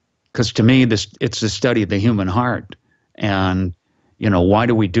 Because to me, it's the study of the human heart. And, why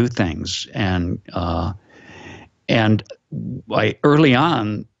do we do things? And I early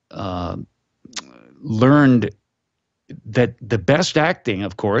on learned that the best acting,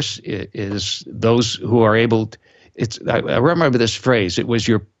 of course, is those who are able to, I remember this phrase. It was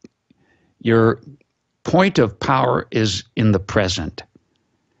your point of power is in the present.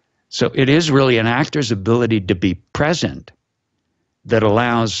 So it is really an actor's ability to be present that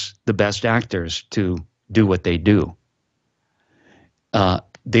allows the best actors to do what they do.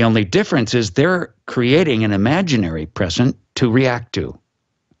 The only difference is they're creating an imaginary present to react to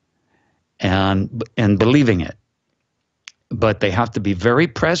and believing it. But they have to be very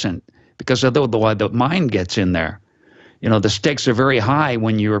present, because otherwise the mind gets in there. You know, the stakes are very high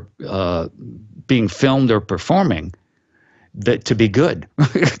when you're being filmed or performing to be good.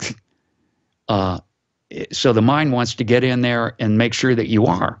 So the mind wants to get in there and make sure that you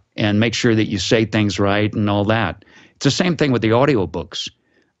are, and make sure that you say things right and all that. It's the same thing with the audiobooks.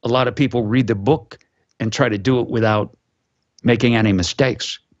 A lot of people read the book and try to do it without making any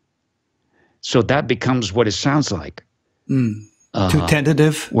mistakes. So that becomes what it sounds like. Too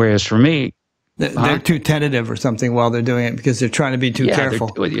tentative? Whereas for me... They're too tentative or something while they're doing it because they're trying to be too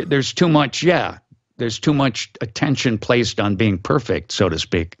careful. There's too much, there's too much attention placed on being perfect, so to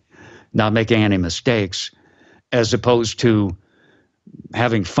speak, not making any mistakes, as opposed to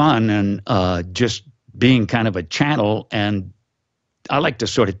having fun and just being kind of a channel. And I like to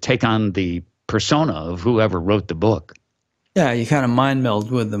sort of take on the persona of whoever wrote the book. Yeah, you kind of mind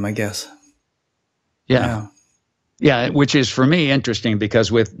meld with them, I guess. Yeah, which is for me interesting,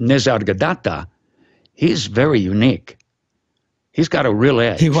 because with Nisargadatta, he's very unique. He's got a real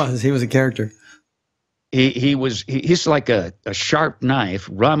edge. He was a character. He's like a sharp knife.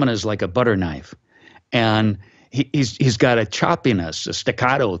 Ramana is like a butter knife, and he's got a choppiness, a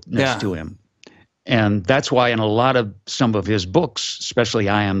staccato-ness to him. And that's why in some of his books, especially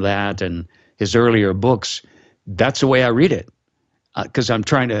I Am That and his earlier books, that's the way I read it, because I'm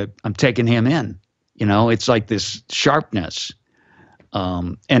taking him in. You know, it's like this sharpness.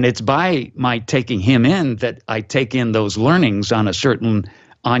 And it's by my taking him in that I take in those learnings on a certain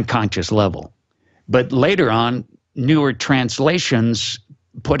unconscious level. But later on, newer translations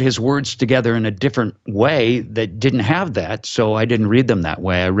put his words together in a different way that didn't have that, so I didn't read them that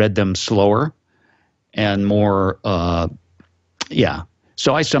way. I read them slower and more, So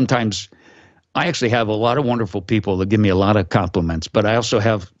I actually have a lot of wonderful people that give me a lot of compliments, but I also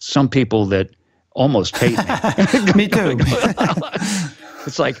have some people that almost hate me. Me too.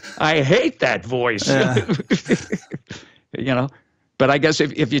 It's like, I hate that voice. You know, but I guess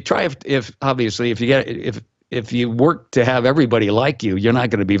if you work to have everybody like you, you're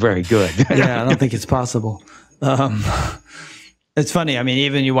not going to be very good. Yeah, I don't think it's possible. It's funny. I mean,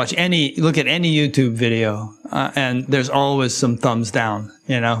 even look at any YouTube video, and there's always some thumbs down.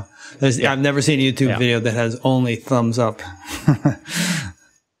 You know, I've never seen a YouTube video that has only thumbs up.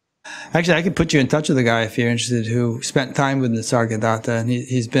 Actually, I could put you in touch with a guy if you're interested who spent time with Nisargadatta, and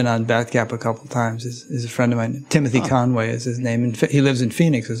he's been on Batgap a couple times. He's a friend of mine. Timothy Conway is his name, and he lives in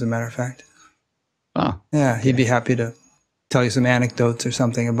Phoenix, as a matter of fact. Oh, yeah, he'd be happy to tell you some anecdotes or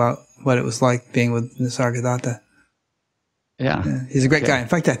something about what it was like being with Nisargadatta. Yeah, he's a great guy. In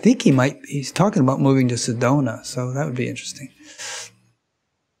fact, I think he's talking about moving to Sedona, so that would be interesting.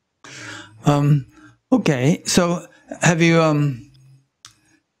 Okay, so you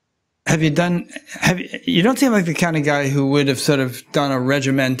don't seem like the kind of guy who would have sort of done a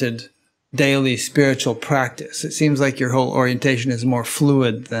regimented daily spiritual practice. It seems like your whole orientation is more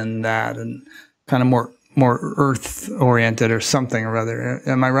fluid than that, and kind of more earth oriented or something or other.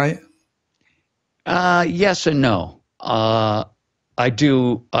 Am I right? Yes and no. I've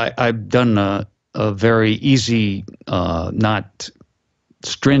done a very easy, not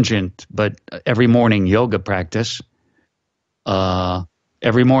stringent, but every morning yoga practice.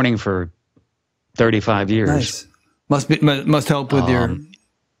 Every morning for 35 years. Nice. Must help with your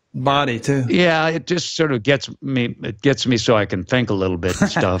body too. Yeah, it just sort of gets me. It gets me so I can think a little bit and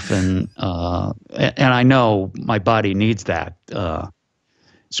stuff, and I know my body needs that,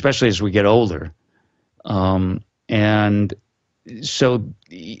 especially as we get older. And so,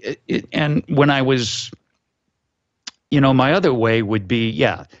 and when I was, my other way would be,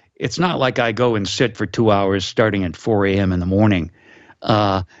 it's not like I go and sit for 2 hours starting at 4 a.m. in the morning.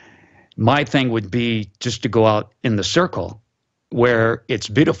 My thing would be just to go out in the circle where it's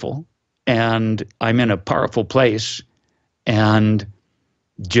beautiful and I'm in a powerful place, and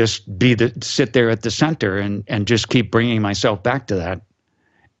just sit there at the center and just keep bringing myself back to that.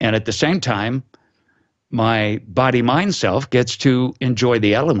 And at the same time, my body-mind self gets to enjoy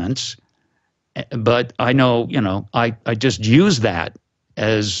the elements, but I know, I just use that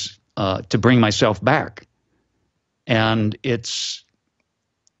as to bring myself back. And it's,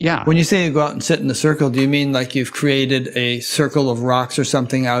 Yeah. When you say you go out and sit in the circle, do you mean like you've created a circle of rocks or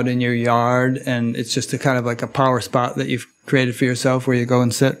something out in your yard, and it's just a kind of like a power spot that you've created for yourself where you go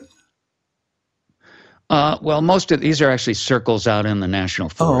and sit? Well, most of these are actually circles out in the national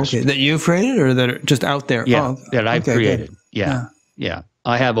forest. Oh, okay. That you've created, or that are just out there? Yeah, oh, that I've created. Good. Yeah.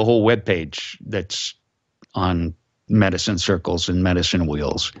 I have a whole webpage that's on medicine circles and medicine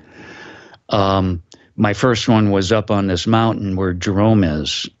wheels. My first one was up on this mountain where Jerome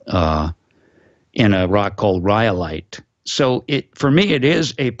is, in a rock called rhyolite. So for me, it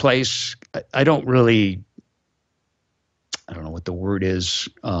is a place. I don't know what the word is,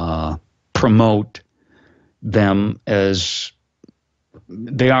 promote them as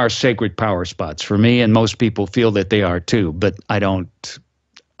they are sacred power spots for me, and most people feel that they are too, but I don't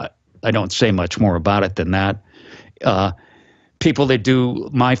say much more about it than that. People that do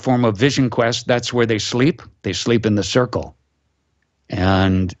my form of vision quest, that's where they sleep in the circle,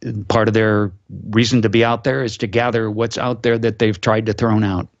 and part of their reason to be out there is to gather what's out there that they've tried to throw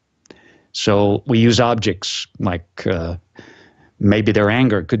out. So we use objects like maybe their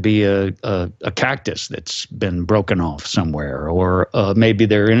anger could be a cactus that's been broken off somewhere, or maybe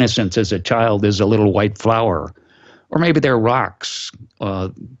their innocence as a child is a little white flower, or maybe they're rocks.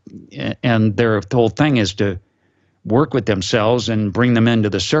 And the whole thing is to work with themselves and bring them into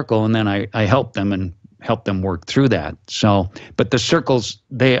the circle, and then I help them and help them work through that. So, but the circles,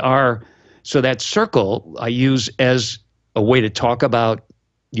 so that circle I use as a way to talk about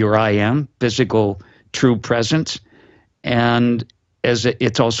your I am, physical, true presence. And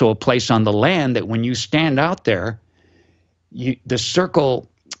it's also a place on the land that when you stand out there, the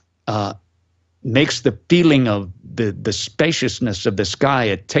circle makes the feeling of the spaciousness of the sky,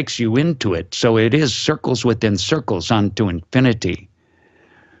 it takes you into it. So it is circles within circles onto infinity.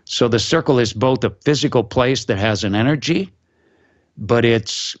 So the circle is both a physical place that has an energy, but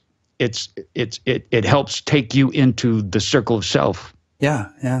it helps take you into the circle of self. Yeah.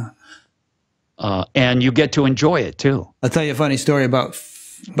 And you get to enjoy it too. I'll tell you a funny story. About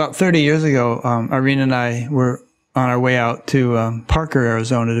 30 years ago, Irene and I were on our way out to Parker,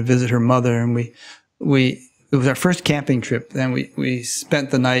 Arizona, to visit her mother, and it was our first camping trip. And we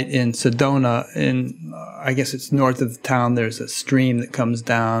spent the night in Sedona. I guess it's north of the town. There's a stream that comes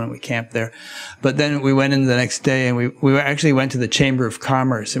down, and we camped there. But then we went in the next day, and we actually went to the Chamber of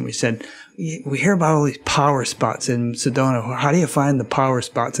Commerce, and we said, we hear about all these power spots in Sedona. How do you find the power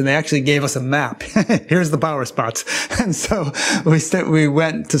spots? And they actually gave us a map. Here's the power spots. And so we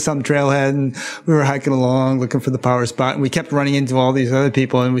went to some trailhead, and we were hiking along looking for the power spot. And we kept running into all these other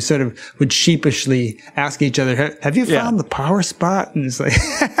people, and we sort of would sheepishly ask each other, have you found the power spot? And it's like,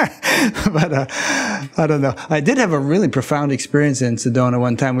 but I don't know. I did have a really profound experience in Sedona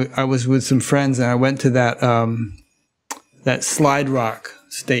one time. I was with some friends, and I went to that Slide Rock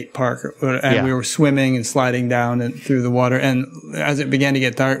State Park, and we were swimming and sliding down and through the water. And as it began to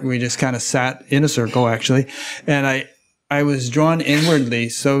get dark, we just kind of sat in a circle, actually. And I was drawn inwardly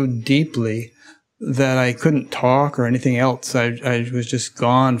so deeply that I couldn't talk or anything else. I was just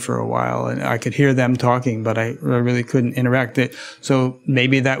gone for a while, and I could hear them talking, but I really couldn't interact. So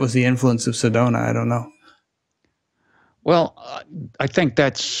maybe that was the influence of Sedona. I don't know. Well, I think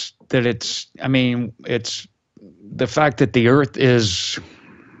it's the fact that the earth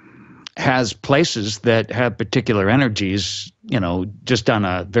has places that have particular energies, just on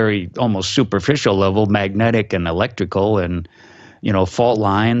a very almost superficial level, magnetic and electrical, and, fault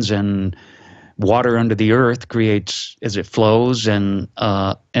lines, and water under the earth creates as it flows. And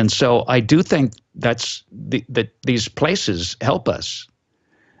so I do think that these places help us.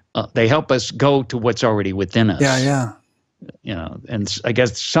 They help us go to what's already within us. Yeah. And I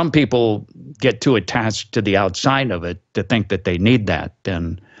guess some people get too attached to the outside of it to think that they need that.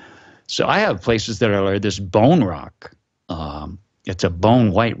 And so I have places that are this bone rock. It's a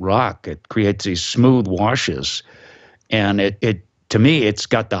bone white rock. It creates these smooth washes, and it to me, it's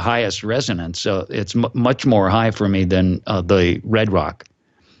got the highest resonance. So it's much more high for me than the red rock.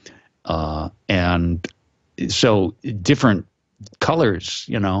 And so different colors,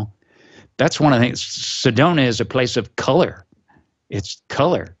 That's one of the things. Sedona is a place of color. It's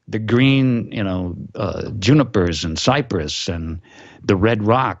color. The green, junipers and cypress and the red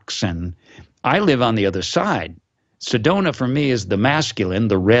rocks. And I live on the other side. Sedona for me is the masculine,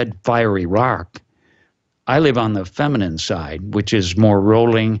 the red fiery rock. I live on the feminine side, which is more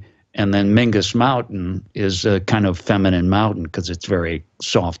rolling. And then Mingus Mountain is a kind of feminine mountain because it's very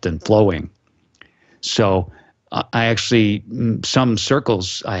soft and flowing. So I actually, some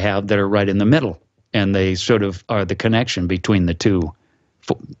circles I have that are right in the middle, and they sort of are the connection between the two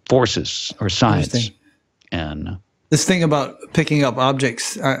forces or sides. Interesting. And This thing about picking up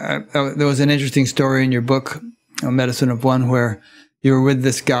objects, there was an interesting story in your book, Medicine of One, where you were with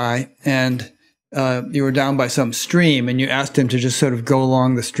this guy and you were down by some stream and you asked him to just sort of go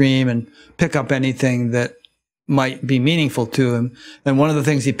along the stream and pick up anything that might be meaningful to him. And one of the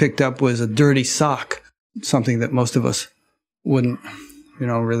things he picked up was a dirty sock, something that most of us wouldn't,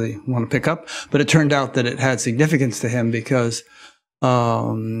 really want to pick up. But it turned out that it had significance to him because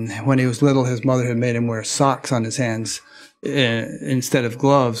when he was little, his mother had made him wear socks on his hands instead of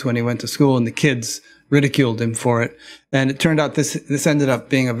gloves when he went to school, and the kids ridiculed him for it. And it turned out this ended up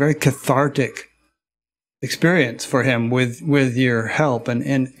being a very cathartic experience for him with your help and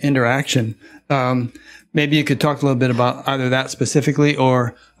interaction. Maybe you could talk a little bit about either that specifically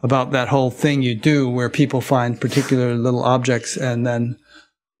or about that whole thing you do where people find particular little objects and then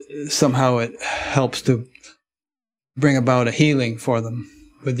somehow it helps to bring about a healing for them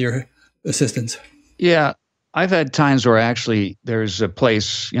with your assistance. Yeah. I've had times where actually there's a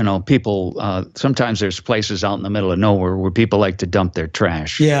place, people, sometimes there's places out in the middle of nowhere where people like to dump their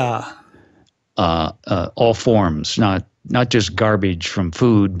trash. Yeah. All forms, not just garbage from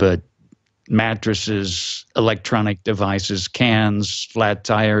food, but mattresses, electronic devices, cans, flat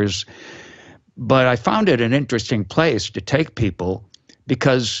tires. But I found it an interesting place to take people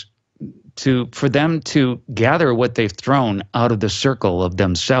because for them to gather what they've thrown out of the circle of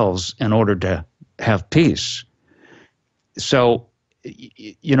themselves in order to have peace. So,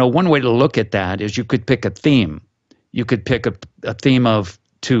 one way to look at that is you could pick a theme. You could pick a theme of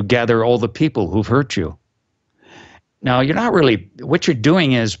to gather all the people who've hurt you. Now, you're not really, what you're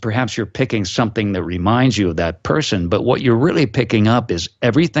doing is perhaps you're picking something that reminds you of that person, but what you're really picking up is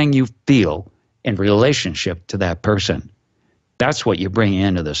everything you feel in relationship to that person. That's what you bring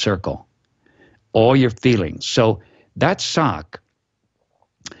into the circle. All your feelings. So that sock.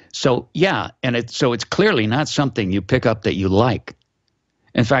 So yeah, and it's clearly not something you pick up that you like.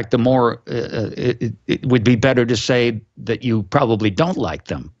 In fact, the more it would be better to say that you probably don't like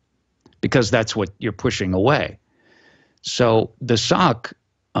them, because that's what you're pushing away. So the sock,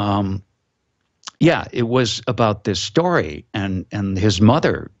 it was about this story and his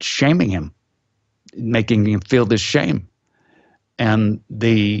mother shaming him, making him feel this shame, and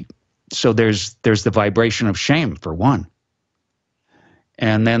so there's the vibration of shame for one.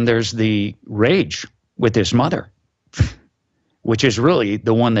 And then there's the rage with his mother, which is really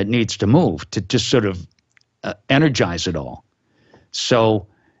the one that needs to move to just sort of energize it all. So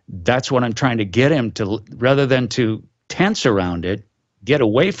that's what I'm trying to get him to, rather than to tense around it, get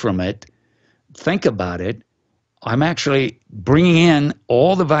away from it, think about it. I'm actually bringing in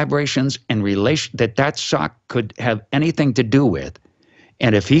all the vibrations and relation that sock could have anything to do with.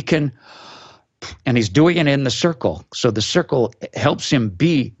 And if he can, and he's doing it in the circle, so the circle helps him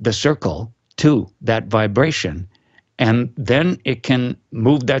be the circle to that vibration, and then it can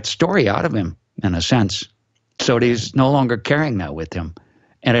move that story out of him in a sense, so that he's no longer carrying that with him.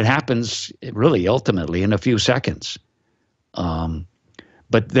 And it happens really ultimately in a few seconds.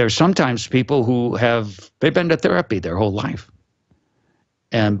 But there's sometimes people who they've been to therapy their whole life,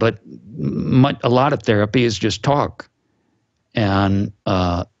 but a lot of therapy is just talk. And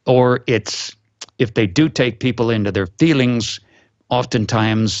or it's, if they do take people into their feelings,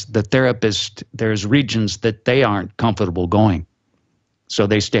 oftentimes the therapist, there's regions that they aren't comfortable going, so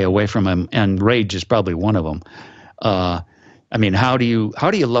they stay away from them. And rage is probably one of them. I mean, how do you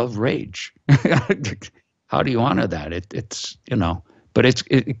love rage? How do you honor that? It's but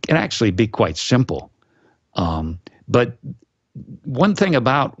it can actually be quite simple. But one thing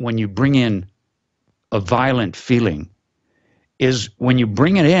about when you bring in a violent feeling is when you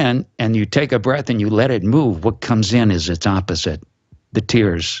bring it in and you take a breath and you let it move, what comes in is its opposite: the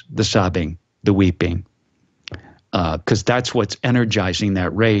tears, the sobbing, the weeping. Because that's what's energizing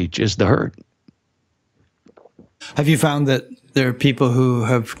that rage, is the hurt. Have you found that there are people who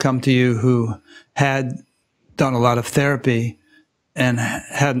have come to you who had done a lot of therapy and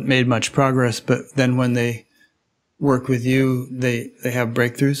hadn't made much progress, but then when they work with you, they have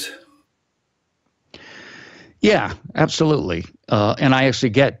breakthroughs? Yeah, absolutely. And I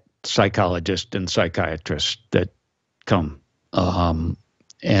actually get psychologists and psychiatrists that come. The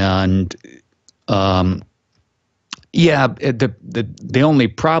only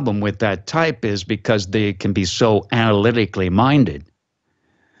problem with that type is because they can be so analytically minded,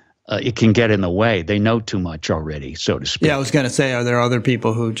 it can get in the way. They know too much already, so to speak. Yeah, I was going to say, are there other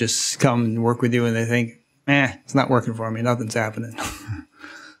people who just come and work with you and they think, it's not working for me, nothing's happening?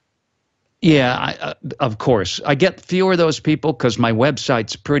 Yeah, of course. I get fewer of those people because my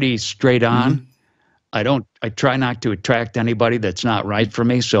website's pretty straight on. Mm-hmm. I try not to attract anybody that's not right for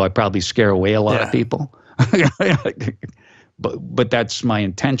me, so I probably scare away a lot of people. but that's my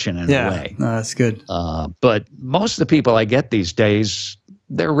intention in a way. No, that's good. But most of the people I get these days,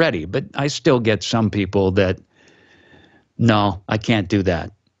 they're ready. But I still get some people that, no, I can't do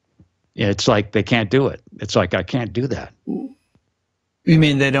that. It's like they can't do it. It's like, I can't do that. You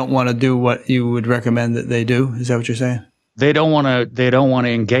mean they don't want to do what you would recommend that they do? Is that what you're saying? They don't want to. They don't want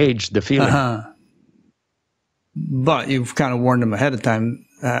to engage the feeling. But you've kind of warned them ahead of time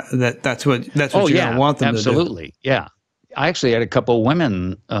that's what you don't want them to do. Absolutely. Yeah. I actually had a couple of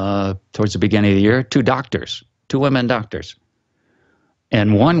women towards the beginning of the year, two women doctors,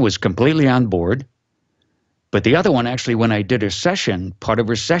 and one was completely on board. But the other one, actually, when I did her session, part of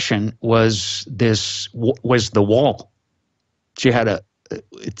her session was the wall. She had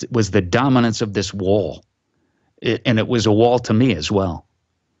it was the dominance of this wall. And it was a wall to me as well.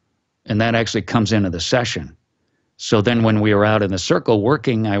 And that actually comes into the session. So then when we were out in the circle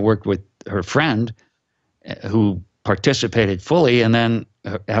working, I worked with her friend who participated fully. And then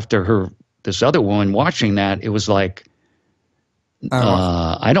after this other woman watching that, it was like,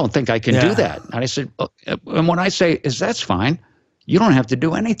 I don't think I can do that. And I said, and when I say, that's fine. You don't have to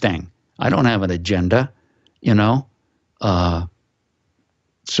do anything. I don't have an agenda,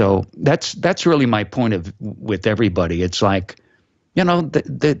 So that's really my point with everybody. It's like,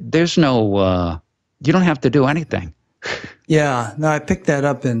 there's no, you don't have to do anything. Yeah, no, I picked that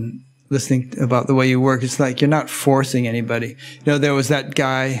up in listening about the way you work. It's like you're not forcing anybody. There was that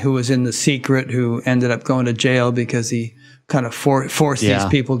guy who was in The Secret who ended up going to jail because he kind of forced these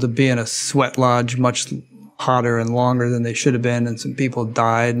people to be in a sweat lodge much hotter and longer than they should have been, and some people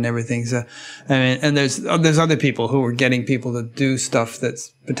died and everything. So, I mean, and there's other people who were getting people to do stuff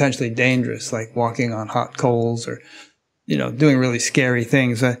that's potentially dangerous, like walking on hot coals or, doing really scary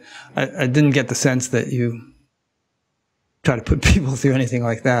things. I didn't get the sense that you try to put people through anything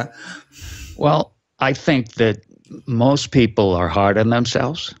like that. Well, I think that most people are hard on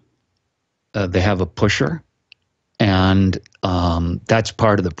themselves. They have a pusher, and that's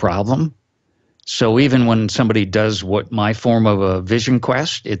part of the problem. So even when somebody does what my form of a vision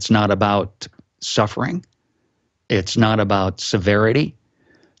quest, it's not about suffering. It's not about severity.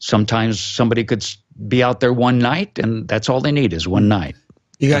 Sometimes somebody could be out there one night, and that's all they need is one night.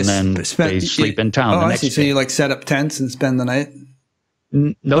 You guys and then they sleep in town the next day. So you like set up tents and spend the night?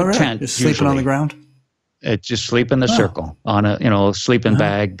 No tent. Just sleeping on the ground? It's just sleep in the circle on a sleeping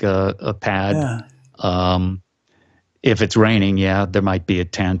bag, a pad. Yeah. If it's raining, there might be a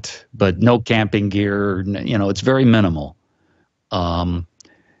tent, but no camping gear. It's very minimal.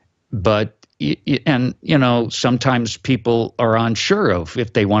 But sometimes people are unsure of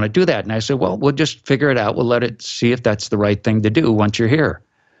if they want to do that. And I said, well, we'll just figure it out. We'll see if that's the right thing to do once you're here.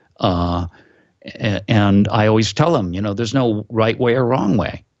 And I always tell them, there's no right way or wrong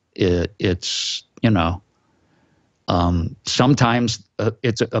way. It's sometimes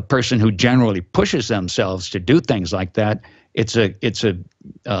it's a person who generally pushes themselves to do things like that. It's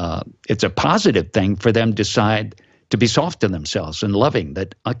a positive thing for them to decide to be soft to themselves and loving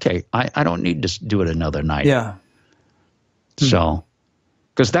that. Okay, I don't need to do it another night. Yeah. So,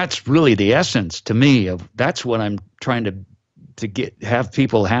 because that's really the essence to me that's what I'm trying to have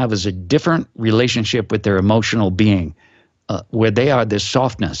people have is a different relationship with their emotional being, where they are this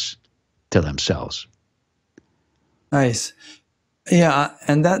softness to themselves. Nice. Yeah,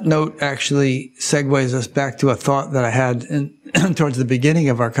 and that note actually segues us back to a thought that I had towards the beginning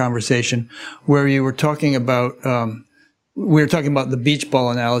of our conversation, where you were talking about we were talking about the beach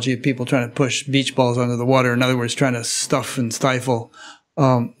ball analogy of people trying to push beach balls under the water. In other words, trying to stuff and stifle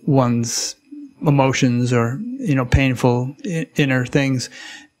one's emotions or painful inner things.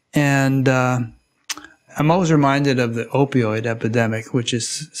 And I'm always reminded of the opioid epidemic, which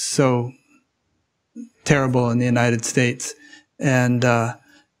is so terrible in the United States. And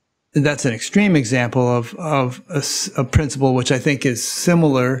that's an extreme example of a principle which I think is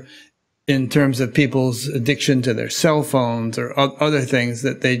similar in terms of people's addiction to their cell phones or other things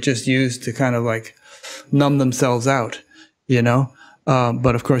that they just use to kind of like numb themselves out,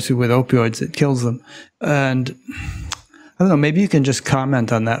 but of course with opioids it kills them. And I don't know, maybe you can just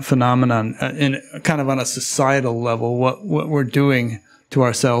comment on that phenomenon in kind of on a societal level, what we're doing to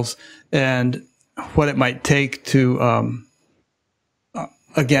ourselves and what it might take to,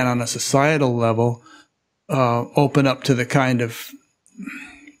 again, on a societal level, open up to the kind of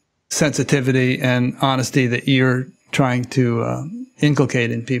sensitivity and honesty that you're trying to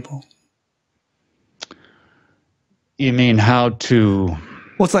inculcate in people. You mean how to?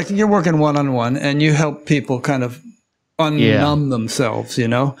 Well, it's like you're working one-on-one and you help people kind of unnumb themselves,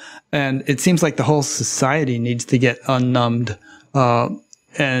 and it seems like the whole society needs to get unnumbed.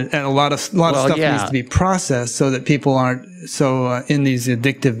 and a lot of stuff needs to be processed so that people aren't so in these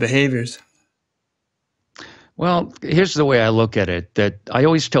addictive behaviors. Well, here's the way I look at it, that I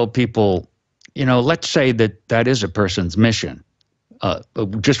always tell people, you know, let's say that is a person's mission,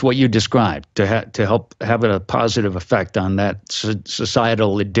 just what you described, to help have a positive effect on that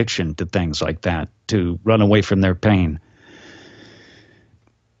societal addiction to things like that, to run away from their pain.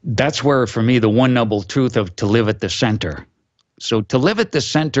 That's where, for me, the one noble truth of to live at the center. So to live at the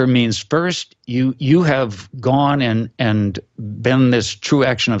center means first you have gone and been this true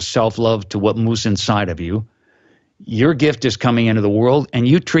action of self-love to what moves inside of you. Your gift is coming into the world, and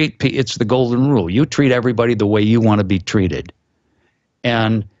you treat, it's the golden rule, you treat everybody the way you want to be treated.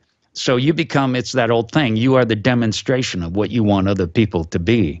 And so you become, it's that old thing, you are the demonstration of what you want other people to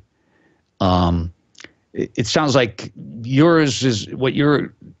be. It sounds like yours is, what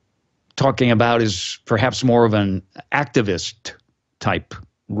you're talking about is perhaps more of an activist type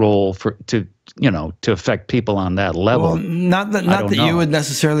role to affect people on that level. Well, not that you would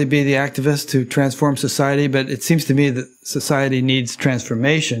necessarily be the activist to transform society, but it seems to me that society needs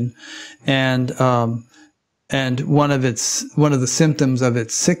transformation, and one of the symptoms of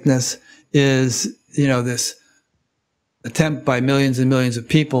its sickness is, you know, this attempt by millions and millions of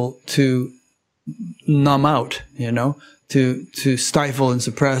people to numb out, you know, to stifle and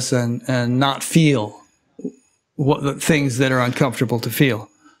suppress and not feel what the things that are uncomfortable to feel.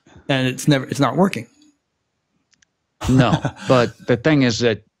 And it's not working. No, but the thing is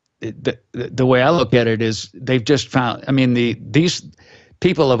that the way I look at it is they've just found, I mean, these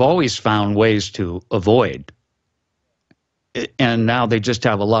people have always found ways to avoid. And now they just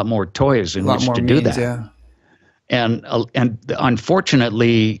have a lot more toys in which to do that. Yeah. And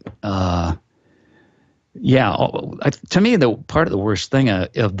unfortunately, to me, the part of the worst thing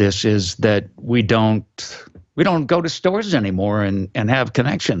of this is that we don't go to stores anymore and have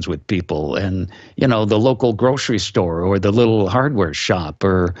connections with people, and, you know, the local grocery store or the little hardware shop,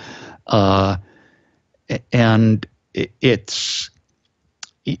 or and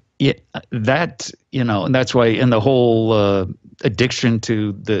that, you know, and that's why in the whole addiction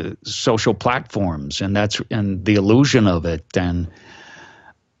to the social platforms, and the illusion of it. And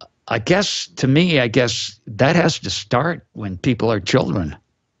I guess, to me, that has to start when people are children.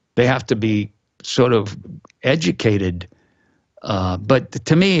 They have to be sort of educated. But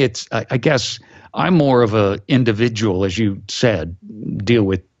to me, I guess I'm more of a individual, as you said, deal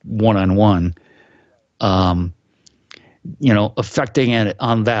with one-on-one, you know, affecting it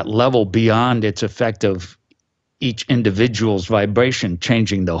on that level beyond its effect of each individual's vibration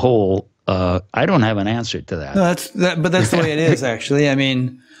changing the whole. I don't have an answer to that. No, but that's the way it is, actually. I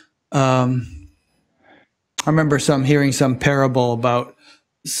mean, I remember hearing some parable about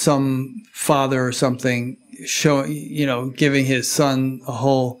some father or something giving his son a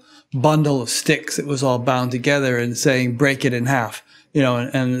whole bundle of sticks that was all bound together and saying, break it in half, you know,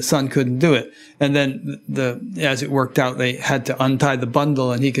 and the son couldn't do it. And then as it worked out, they had to untie the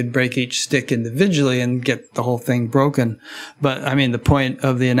bundle and he could break each stick individually and get the whole thing broken. But I mean, the point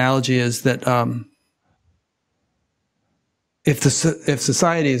of the analogy is that, if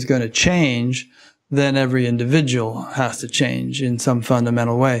society is going to change, then every individual has to change in some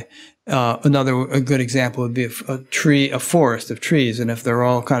fundamental way. A good example would be a forest of trees. And if they're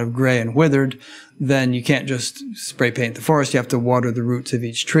all kind of gray and withered, then you can't just spray paint the forest. You have to water the roots of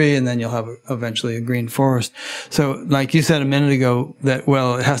each tree, and then you'll have eventually a green forest. So like you said a minute ago, that,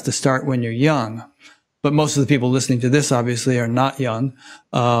 well, it has to start when you're young. But most of the people listening to this obviously are not young.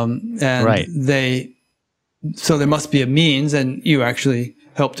 And right. So there must be a means, and you actually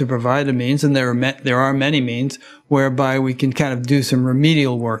help to provide a means, and there are many means whereby we can kind of do some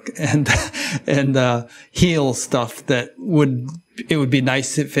remedial work and heal stuff that it would be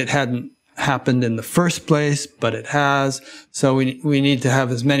nice if it hadn't happened in the first place, but it has. So we need to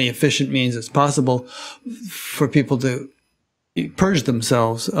have as many efficient means as possible for people to purge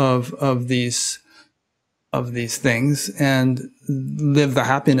themselves of these things and live the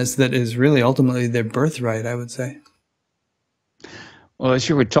happiness that is really ultimately their birthright, I would say. Well, as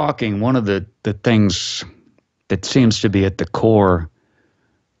you were talking, one of the things that seems to be at the core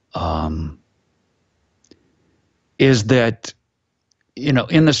is that, you know,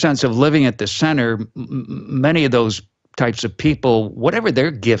 in the sense of living at the center, many of those types of people, whatever their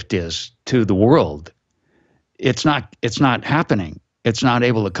gift is to the world, it's not happening. It's not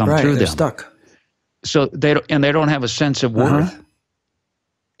able to come through them. They're stuck. So they don't have a sense of worth.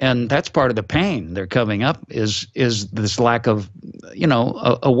 And that's part of the pain they're coming up is this lack of, you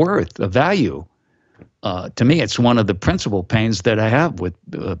know, a worth, a value. To me, it's one of the principal pains that I have with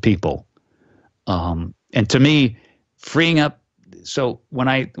people. And to me, freeing up so when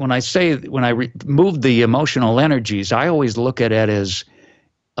I remove the emotional energies, I always look at it as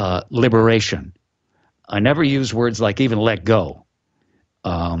liberation. I never use words like even let go,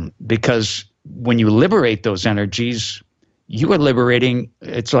 because when you liberate those energies, you are liberating.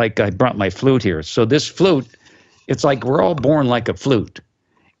 It's like I brought my flute here. So this flute, it's like we're all born like a flute,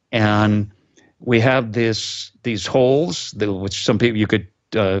 and we have these holes, which some people you could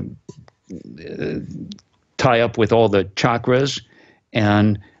tie up with all the chakras,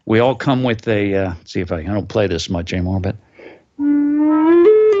 and we all come with a. See if I don't play this much anymore, but.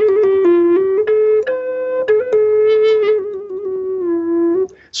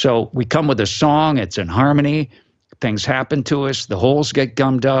 So we come with a song, it's in harmony, things happen to us, the holes get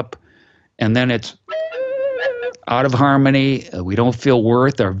gummed up, and then it's out of harmony, we don't feel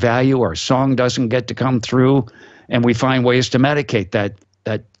worth, our value, our song doesn't get to come through, and we find ways to medicate that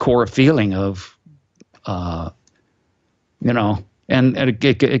core feeling of, and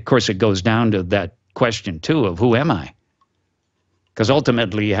of course it goes down to that question too of who am I? Because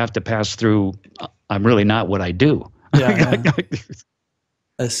ultimately you have to pass through, I'm really not what I do. Yeah.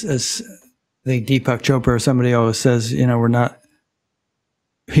 As I think Deepak Chopra or somebody always says, we're not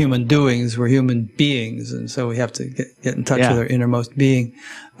human doings, we're human beings. And so we have to get in touch with our innermost being.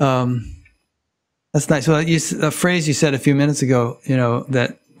 That's nice. Well, a phrase you said a few minutes ago,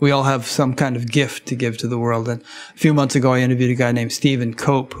 that we all have some kind of gift to give to the world. And a few months ago, I interviewed a guy named Stephen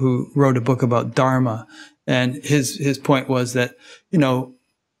Cope who wrote a book about Dharma. And his point was that,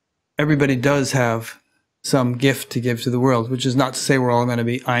 everybody does have some gift to give to the world, which is not to say we're all going to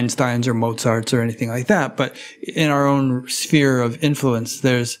be Einsteins or Mozarts or anything like that. But in our own sphere of influence,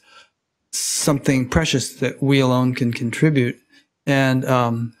 there's something precious that we alone can contribute. And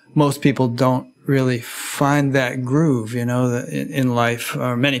most people don't really find that groove, in life,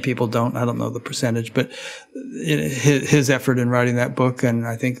 or many people don't. I don't know the percentage, but his effort in writing that book, and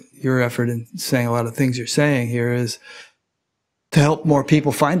I think your effort in saying a lot of things you're saying here, is to help more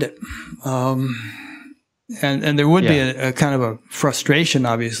people find it. And there would be a kind of a frustration,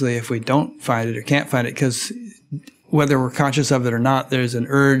 obviously, if we don't find it or can't find it, because whether we're conscious of it or not, there's an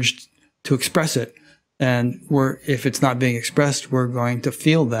urge to express it. And if it's not being expressed, we're going to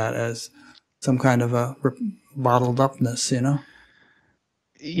feel that as some kind of a bottled upness,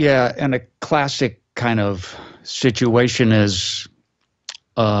 Yeah, and a classic kind of situation is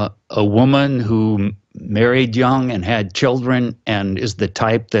a woman who married young and had children and is the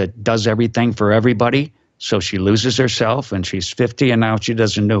type that does everything for everybody. So she loses herself, and she's 50, and now she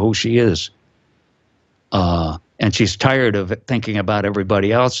doesn't know who she is. And she's tired of thinking about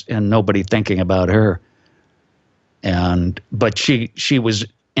everybody else and nobody thinking about her. But she was,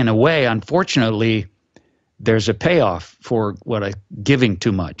 in a way, unfortunately, there's a payoff for giving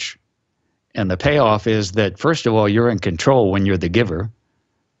too much. And the payoff is that, first of all, you're in control when you're the giver.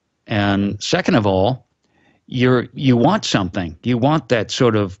 And second of all, you want something. You want that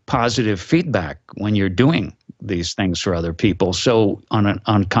sort of positive feedback when you're doing these things for other people. So on an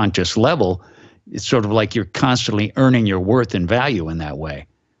unconscious level, it's sort of like you're constantly earning your worth and value in that way.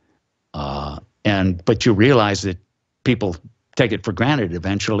 But you realize that people take it for granted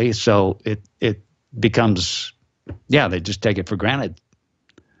eventually. So it becomes, they just take it for granted.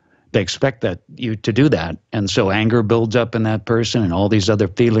 They expect you to do that. And so anger builds up in that person and all these other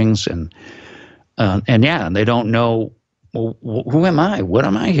feelings. And they don't know, well, who am I? What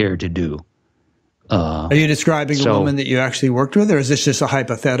am I here to do? Are you describing a woman that you actually worked with, or is this just a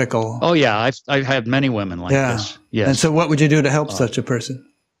hypothetical? Oh, yeah. I've had many women like this. Yes. And so what would you do to help such a person?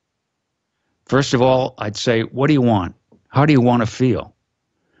 First of all, I'd say, what do you want? How do you want to feel?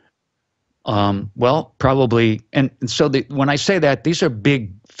 Well, probably, and so when I say that, these are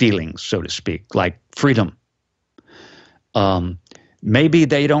big feelings, so to speak, like freedom. Maybe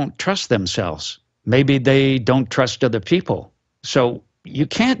they don't trust themselves. Maybe they don't trust other people. So you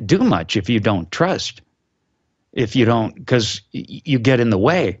can't do much if you don't trust, because you get in the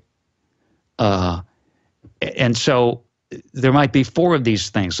way. And so there might be 4 of these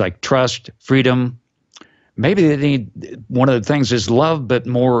things, like trust, freedom. Maybe they need, one of the things is love, but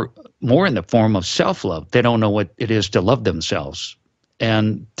more in the form of self-love. They don't know what it is to love themselves.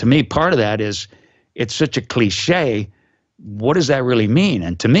 And to me, part of that is, it's such a cliche. What does that really mean?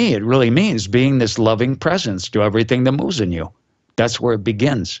 And to me, it really means being this loving presence to everything that moves in you. That's where it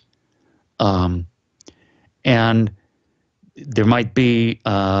begins. And there might be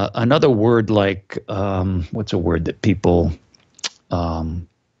another word like, what's a word that people,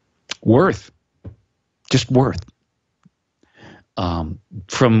 worth, just worth,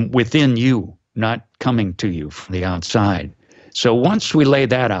 from within you, not coming to you from the outside. So once we lay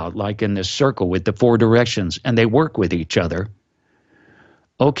that out, like in this circle with the 4 directions, and they work with each other,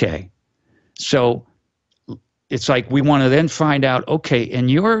 Okay. So it's like we want to then find out, okay, in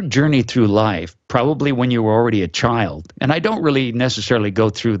your journey through life, probably when you were already a child, and I don't really necessarily go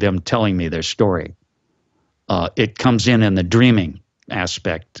through them telling me their story. It comes in the dreaming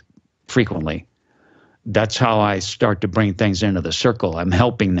aspect frequently. That's how I start to bring things into the circle. I'm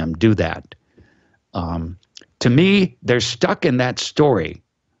helping them do that. To me, they're stuck in that story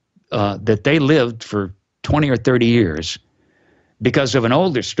that they lived for 20 or 30 years because of an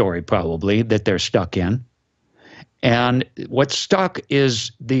older story probably that they're stuck in. And what's stuck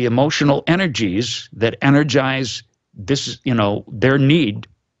is the emotional energies that energize this, their need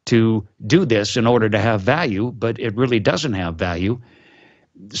to do this in order to have value, but it really doesn't have value.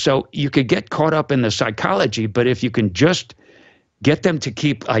 So you could get caught up in the psychology, but if you can just get them to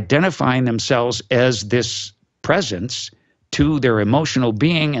keep identifying themselves as this presence to their emotional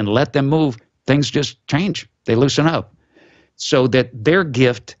being and let them move, things just change. They loosen up so that their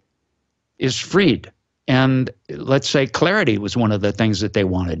gift is freed. And let's say clarity was one of the things that they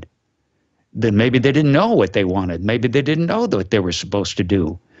wanted. Then maybe they didn't know what they wanted. Maybe they didn't know what they were supposed to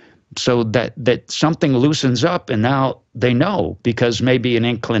do. So that something loosens up and now they know, because maybe an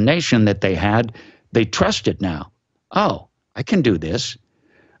inclination that they had, they trust it now. Oh, I can do this.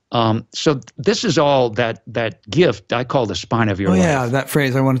 So this is all that gift I call the spine of your life. Oh yeah, that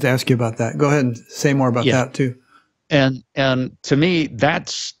phrase. I wanted to ask you about that. Go ahead and say more about that too. And to me,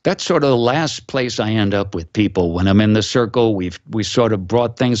 that's sort of the last place I end up with people. When I'm in the circle, we sort of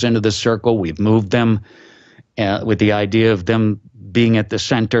brought things into the circle. We've moved them with the idea of them being at the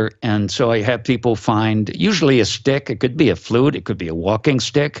center. And so I have people find usually a stick. It could be a flute. It could be a walking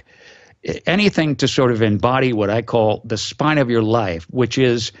stick. Anything to sort of embody what I call the spine of your life, which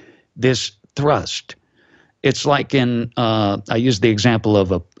is this thrust. It's like I use the example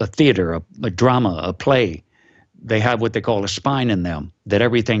of a theater, a drama, a play. They have what they call a spine in them that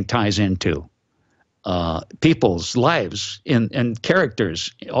everything ties into. People's lives and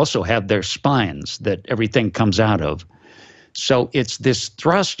characters also have their spines that everything comes out of. So it's this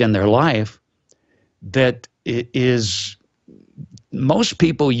thrust in their life that is, most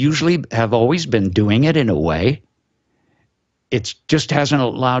people usually have always been doing it in a way. It just hasn't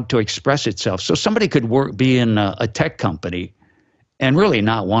allowed to express itself. So somebody could be in a tech company and really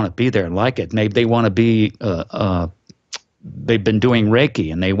not want to be there and like it. Maybe they want to be, they've been doing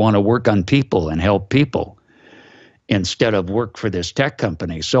Reiki and they want to work on people and help people instead of work for this tech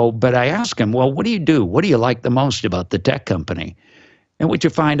company. So, but I ask them, well, what do you do? What do you like the most about the tech company? And what you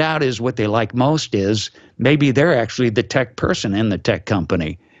find out is what they like most is maybe they're actually the tech person in the tech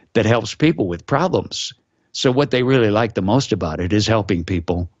company that helps people with problems. So what they really like the most about it is helping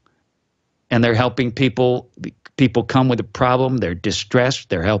people. And they're helping people. People come with a problem, they're distressed,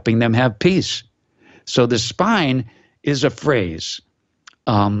 they're helping them have peace. So the spine is a phrase.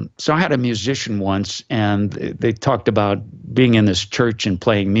 So I had a musician once, and they talked about being in this church and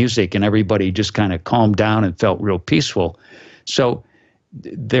playing music, and everybody just kind of calmed down and felt real peaceful. So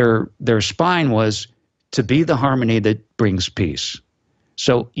their spine was to be the harmony that brings peace.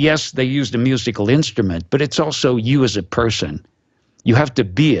 So yes, they used a musical instrument, but it's also you as a person. You have to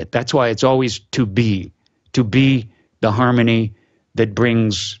be it. That's why it's always to be the harmony that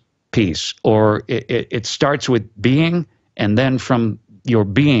brings peace. Or it starts with being, and then from your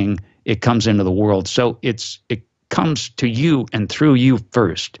being, it comes into the world. So it comes to you and through you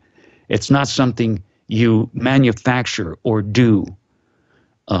first. It's not something you manufacture or do.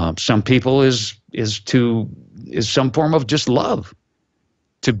 Some people is some form of just love,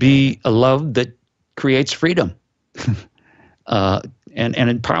 to be a love that creates freedom and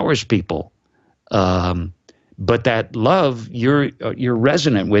empowers people. But that love, you're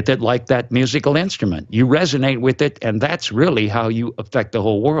resonant with it like that musical instrument. You resonate with it, and that's really how you affect the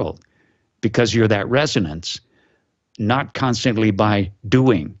whole world, because you're that resonance, not constantly by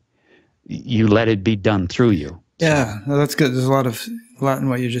doing. You let it be done through you. Yeah, well, that's good. There's a lot in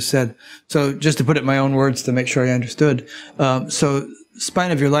what you just said. So just to put it in my own words to make sure I understood. So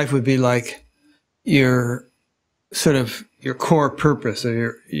spine of your life would be like your sort of your core purpose,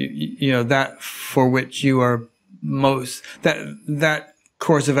 or your that for which you are most, that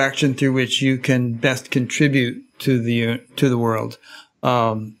course of action through which you can best contribute to the world.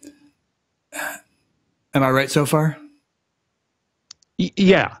 Am I right so far?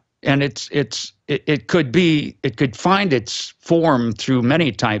 Yeah, and it could find its form through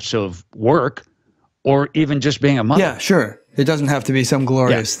many types of work, or even just being a mother. Yeah, sure. It doesn't have to be some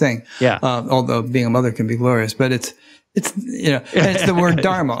glorious thing. Yeah. Although being a mother can be glorious, but it's and it's the word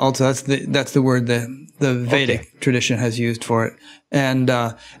dharma also. That's the word the Vedic tradition has used for it. And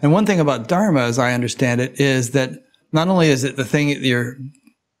one thing about dharma, as I understand it, is that not only is it the thing that you're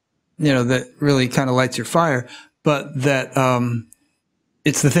that really kind of lights your fire, but that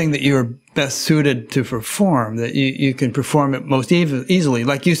it's the thing that you're best suited to perform, that you can perform it most easily.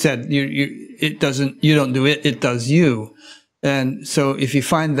 Like you said, you don't do it, it does you. And so if you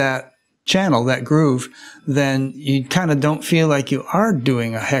find that channel, that groove, then you kind of don't feel like you are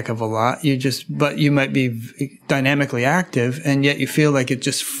doing a heck of a lot. But you might be dynamically active, and yet you feel like it's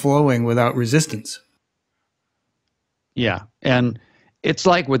just flowing without resistance. Yeah. And it's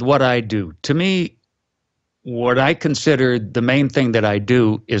like with what I do. To me, what I consider the main thing that I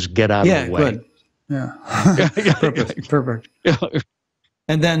do is get out of the way. Good. Yeah. Perfect.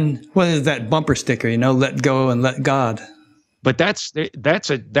 And then what is that bumper sticker, let go and let God. But that's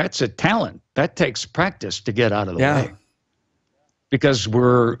a talent. That takes practice to get out of the way. Because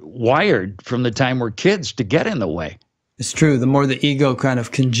we're wired from the time we're kids to get in the way. It's true. The more the ego kind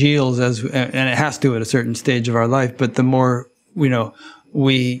of congeals, and it has to at a certain stage of our life, but the more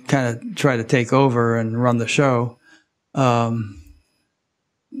we kind of try to take over and run the show. There's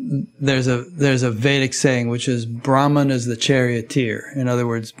a Vedic saying, which is Brahman is the charioteer. In other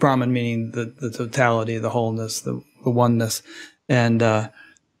words, Brahman meaning the totality, the wholeness, the oneness. And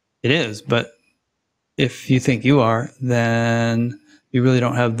it is, but if you think you are, then you really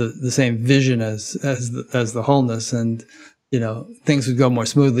don't have the same vision as the wholeness, and things would go more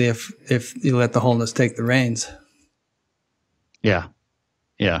smoothly if you let the wholeness take the reins. Yeah.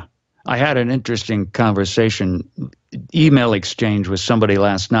 I had an interesting conversation, email exchange with somebody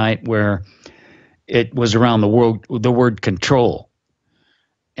last night where it was around the word control.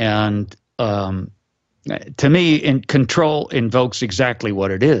 And to me, control invokes exactly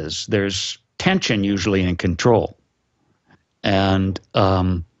what it is. There's tension usually in control. And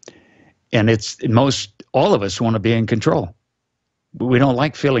it's all of us want to be in control. We don't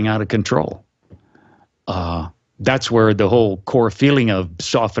like feeling out of control. That's where the whole core feeling of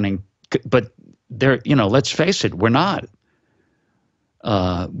softening, but let's face it, we're not.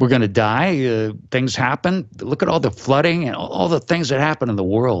 We're going to die. Things happen. Look at all the flooding and all the things that happen in the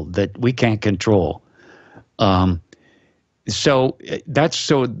world that we can't control. To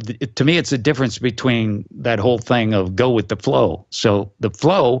me, it's the difference between that whole thing of go with the flow. So the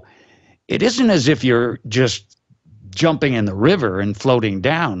flow, it isn't as if you're just jumping in the river and floating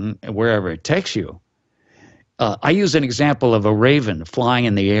down wherever it takes you. I use an example of a raven flying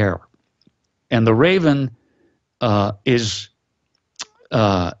in the air. And the raven has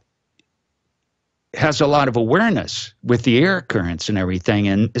a lot of awareness with the air currents and everything,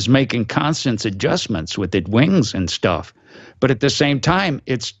 and is making constant adjustments with its wings and stuff. But at the same time,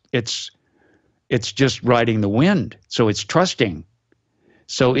 it's just riding the wind. So it's trusting.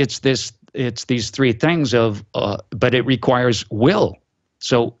 So it's these three things of, but it requires will.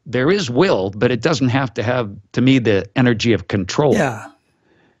 So there is will, but it doesn't have to have, to me, the energy of control. Yeah.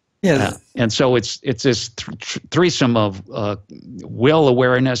 And so it's this threesome of will,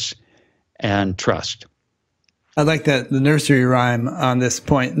 awareness, and trust. I like the nursery rhyme on this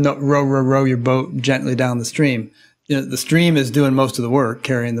point. No, row, row, row your boat gently down the stream. The stream is doing most of the work,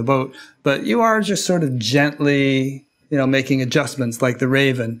 carrying the boat, but you are just sort of gently, making adjustments like the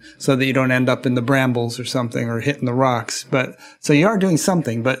raven so that you don't end up in the brambles or something or hitting the rocks. But so you are doing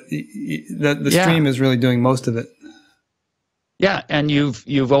something, but the stream is really doing most of it. Yeah, and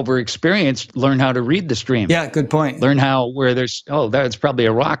you've over-experienced, learn how to read the stream. Yeah, good point. Learn where there's, that's probably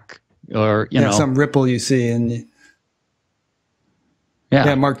a rock or, some ripple you see. And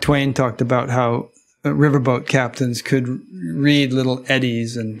Mark Twain talked about how riverboat captains could read little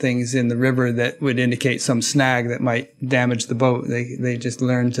eddies and things in the river that would indicate some snag that might damage the boat. They just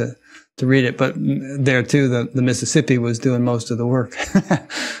learned to read it. But there too, the Mississippi was doing most of the work.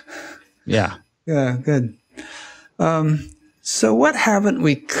 Yeah. Yeah, good. So what haven't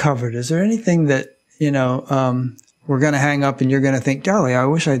we covered? Is there anything that, we're going to hang up and you're going to think, golly, I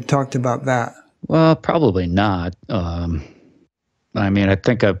wish I'd talked about that? Well, probably not. I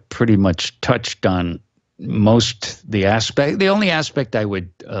think I've pretty much touched on most the aspect. The only aspect I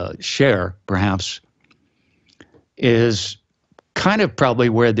would share, perhaps, is kind of probably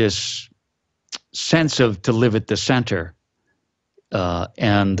where this sense of to live at the center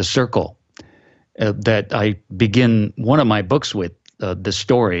and the circle that I begin one of my books with, the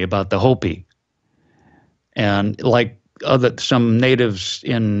story about the Hopi. And like some natives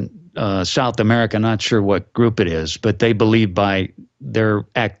in South America, not sure what group it is, but they believe by their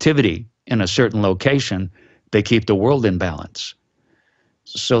activity in a certain location, they keep the world in balance.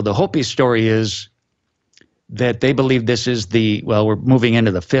 So the Hopi story is that they believe this is we're moving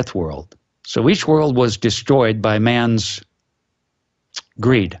into the fifth world. So each world was destroyed by man's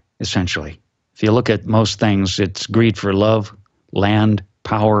greed, essentially. If you look at most things, it's greed for love, land,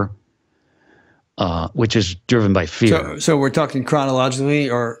 power, which is driven by fear. So we're talking chronologically,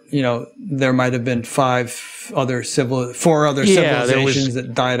 or there might have been four other civilizations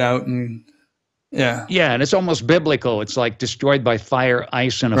that died out, and and it's almost biblical. It's like destroyed by fire,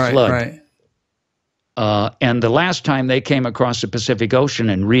 ice, and a flood. Right. And the last time they came across the Pacific Ocean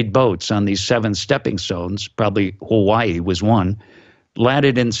in reed boats on these 7 stepping stones, probably Hawaii was one,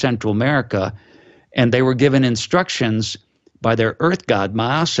 landed in Central America, and they were given instructions by their earth god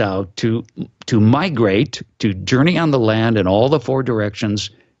Maasau to migrate, to journey on the land in all the 4 directions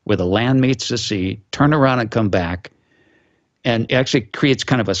where the land meets the sea, turn around and come back, and it actually creates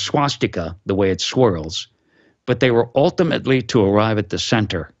kind of a swastika the way it swirls. But they were ultimately to arrive at the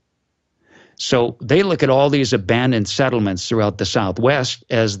center. So they look at all these abandoned settlements throughout the Southwest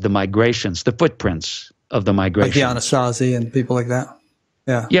as the migrations, the footprints of the migration. Like the Anasazi and people like that.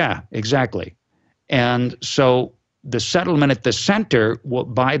 Yeah. Yeah, exactly. And so the settlement at the center,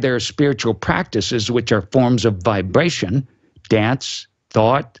 by their spiritual practices, which are forms of vibration, dance,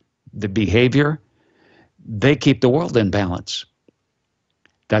 thought, the behavior, they keep the world in balance.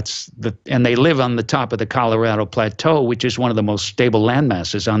 And they live on the top of the Colorado Plateau, which is one of the most stable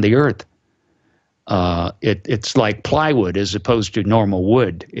landmasses on the earth. It's like plywood as opposed to normal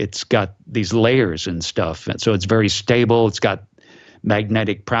wood. It's got these layers and stuff, and so it's very stable. It's got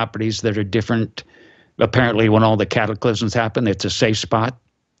magnetic properties that are different. Apparently, when all the cataclysms happen, it's a safe spot,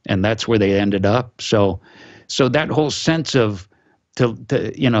 and that's where they ended up. So that whole sense of,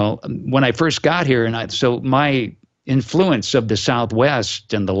 when I first got here, so my influence of the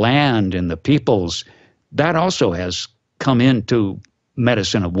Southwest and the land and the peoples, that also has come into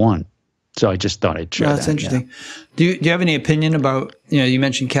Medicine of One. So I just thought I'd share that. That's interesting. Yeah. Do you have any opinion about, you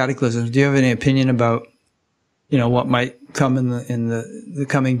mentioned cataclysms. Do you have any opinion about, what might come in the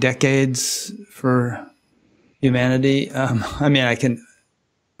coming decades for humanity? I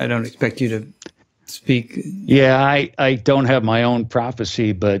don't expect you to speak. Yeah, I don't have my own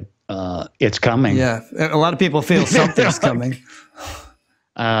prophecy, but it's coming. Yeah, a lot of people feel something's coming.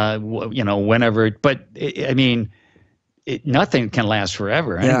 Whenever, but nothing can last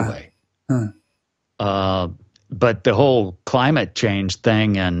forever anyway. Huh. But the whole climate change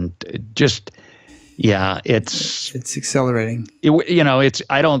thing and just, it's accelerating.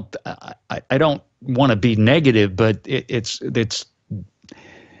 I don't want to be negative, but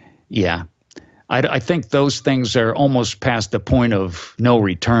I think those things are almost past the point of no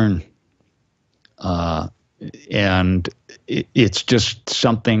return. And it's just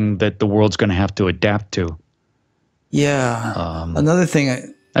something that the world's going to have to adapt to. Yeah. Another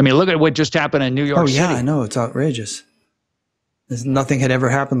thing. Look at what just happened in New York City. Oh, yeah, I know. It's outrageous. Nothing had ever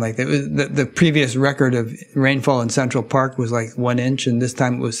happened like that. The previous record of rainfall in Central Park was like 1 inch, and this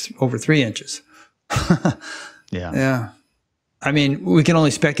time it was over 3 inches. Yeah. Yeah. We can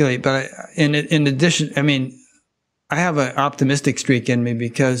only speculate, but in addition, I have an optimistic streak in me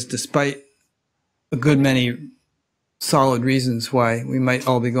because despite a good many solid reasons why we might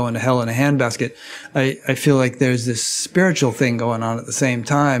all be going to hell in a handbasket, I feel like there's this spiritual thing going on at the same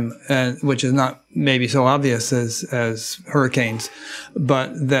time, which is not maybe so obvious as hurricanes,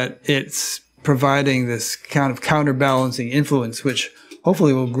 but that it's providing this kind of counterbalancing influence, which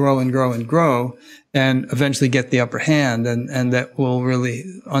hopefully will grow and grow and grow and eventually get the upper hand, and that will really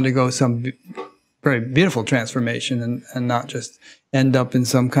undergo some very beautiful transformation and not just end up in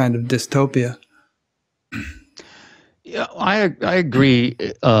some kind of dystopia. Yeah, I agree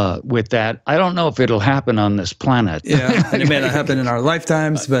with that. I don't know if it'll happen on this planet. Yeah, and it may not happen in our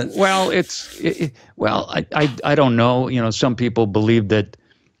lifetimes, but I don't know. Some people believe that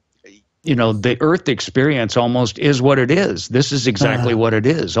the Earth experience almost is what it is. This is exactly what it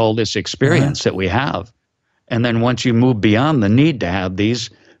is. All this experience that we have, and then once you move beyond the need to have these,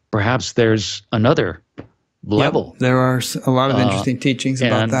 perhaps there's another level. Yep, there are a lot of interesting teachings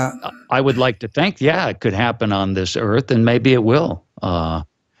about that. I would like to think, it could happen on this earth, and maybe it will.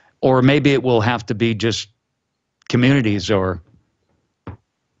 Or maybe it will have to be just communities or,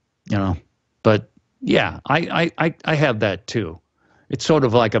 But, I have that too. It's sort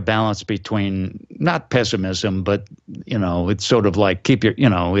of like a balance between, not pessimism, but, it's sort of like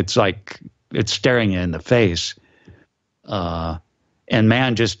it's like it's staring you in the face. And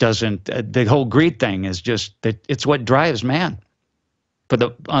man just doesn't. The whole greed thing is just that it's what drives man.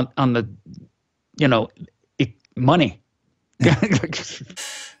 But on the, money.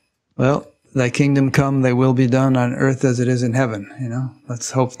 Well, thy kingdom come, thy will be done on earth as it is in heaven.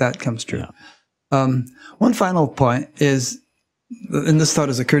 Let's hope that comes true. Yeah. One final point is, and this thought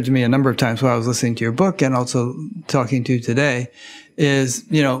has occurred to me a number of times while I was listening to your book and also talking to you today, is,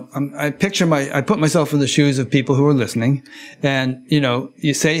 I put myself in the shoes of people who are listening, and,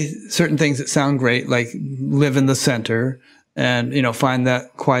 you say certain things that sound great, like live in the center and, find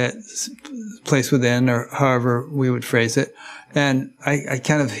that quiet place within, or however we would phrase it. And I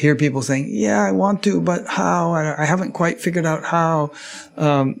kind of hear people saying, yeah, I want to, but how? I haven't quite figured out how.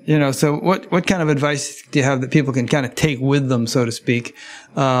 So what kind of advice do you have that people can kind of take with them, so to speak,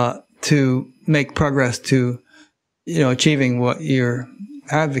 to make progress to, achieving what you're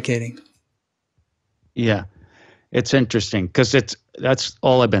advocating? Yeah. It's interesting because that's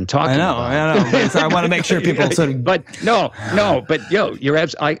all I've been talking about. I know. I want to make sure people sort of. But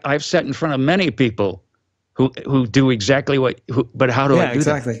I've sat in front of many people who do exactly but how do I do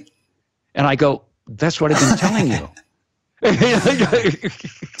that? And I go, that's what I've been telling you.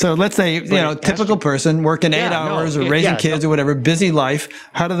 So let's say, typical person working 8 hours or raising kids or whatever, busy life.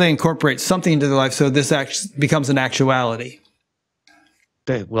 How do they incorporate something into their life so this becomes an actuality?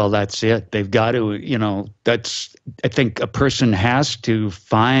 Well, that's it. They've got to, I think a person has to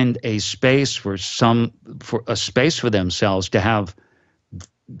find a space for themselves to have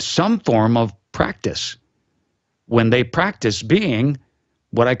some form of practice. When they practice being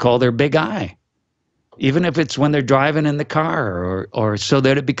what I call their big I, even if it's when they're driving in the car or so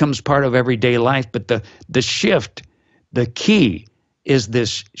that it becomes part of everyday life. But the shift, the key is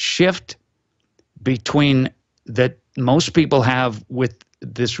this shift between that most people have with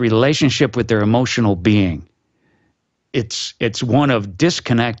this relationship with their emotional being. It's one of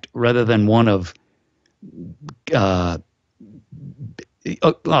disconnect rather than one of,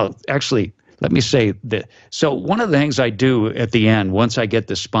 actually, let me say that. So one of the things I do at the end, once I get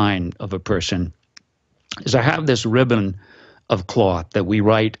the spine of a person, is I have this ribbon of cloth that we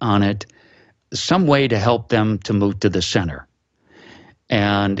write on it some way to help them to move to the center.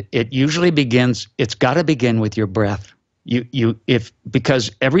 And it usually it's got to begin with your breath.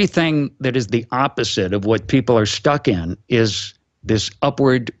 Because everything that is the opposite of what people are stuck in is this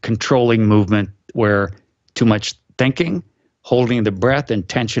upward controlling movement where too much thinking, holding the breath, and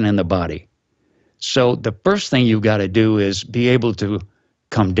tension in the body. So the first thing you've got to do is be able to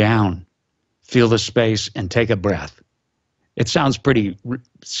come down, feel the space, and take a breath. It sounds pretty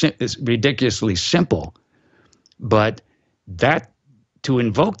ridiculously simple, but to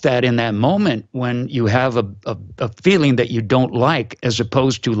invoke that in that moment when you have a feeling that you don't like, as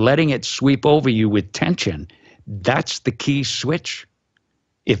opposed to letting it sweep over you with tension, that's the key switch.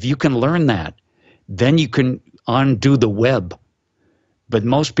 If you can learn that, then you can undo the web. But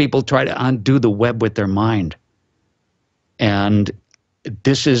most people try to undo the web with their mind. And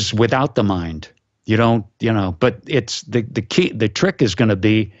this is without the mind. You don't, but it's the key. The trick is going to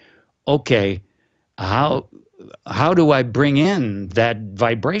be, okay, how do I bring in that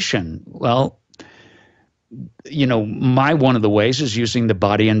vibration? Well, one of the ways is using the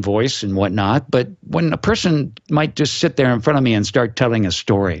body and voice and whatnot. But when a person might just sit there in front of me and start telling a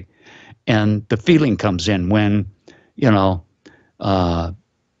story, and the feeling comes in when,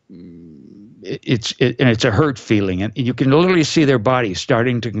 it's a hurt feeling, and you can literally see their body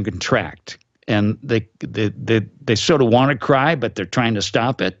starting to contract, and they sort of want to cry, but they're trying to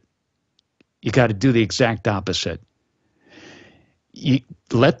stop it. You got to do the exact opposite. You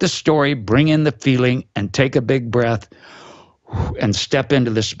let the story bring in the feeling and take a big breath and step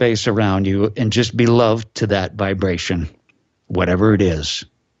into the space around you and just be loved to that vibration, whatever it is.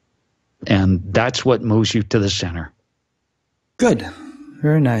 And that's what moves you to the center. Good.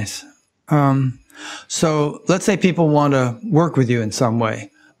 Very nice. So let's say people want to work with you in some way.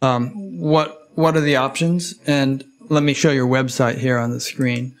 What are the options? And let me show your website here on the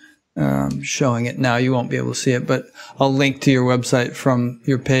screen. Showing it now. You won't be able to see it, but I'll link to your website from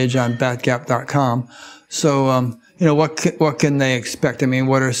your page on batgap.com. So, what can they expect? I mean,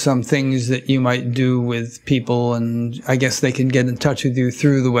 what are some things that you might do with people? And I guess they can get in touch with you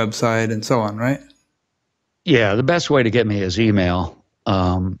through the website and so on, right? Yeah, the best way to get me is email.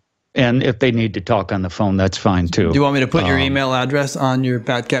 And if they need to talk on the phone, that's fine too. Do you want me to put your email address on your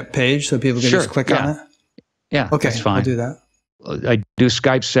Batgap page so people can just click on it? Yeah, okay, that's fine. I'll do that. I do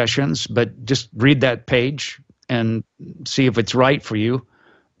Skype sessions, but just read that page and see if it's right for you.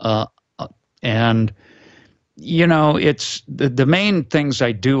 And, it's the main things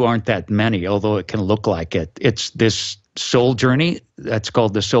I do aren't that many, although it can look like it. It's this soul journey. That's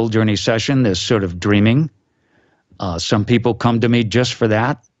called the soul journey session, this sort of dreaming. Some people come to me just for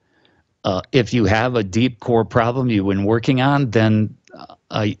that. If you have a deep core problem you've been working on, then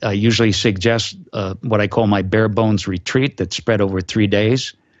I usually suggest what I call my bare bones retreat that's spread over 3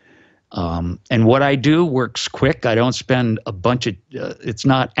 days. And what I do works quick. I don't spend a bunch of, it's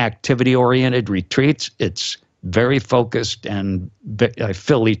not activity oriented retreats. It's very focused, and I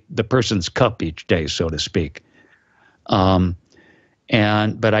fill the person's cup each day, so to speak. But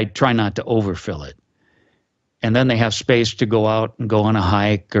I try not to overfill it. And then they have space to go out and go on a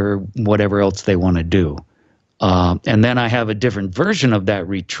hike or whatever else they want to do. And then I have a different version of that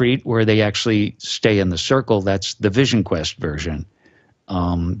retreat where they actually stay in the circle. That's the Vision Quest version.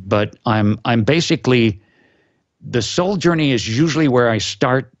 But I'm basically, the soul journey is usually where I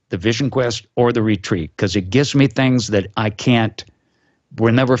start the Vision Quest or the retreat, because it gives me things that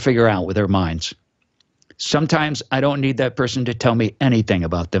we'll never figure out with their minds. Sometimes I don't need that person to tell me anything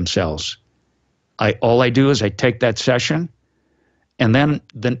about themselves. All I do is I take that session, and then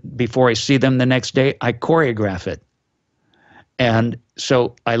before I see them the next day, I choreograph it. And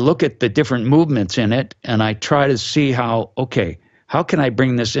so I look at the different movements in it, and I try to see how can I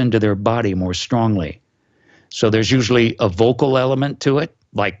bring this into their body more strongly? So there's usually a vocal element to it,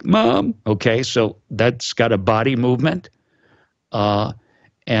 like mom. Okay, so that's got a body movement.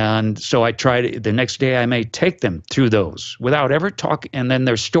 And so I try the next day I may take them through those without ever talking, and then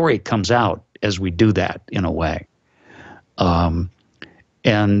their story comes out as we do that in a way.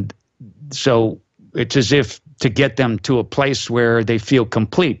 And so it's as if to get them to a place where they feel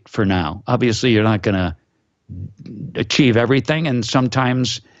complete for now. Obviously, you're not going to achieve everything, and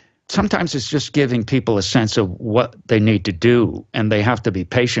sometimes it's just giving people a sense of what they need to do, and they have to be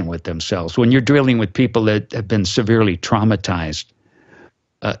patient with themselves. When you're dealing with people that have been severely traumatized,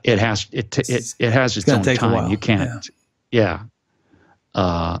 it has its own time. You can't,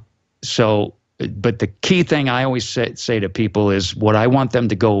 but the key thing I always say to people is, what I want them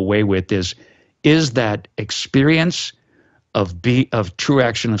to go away with is that experience of true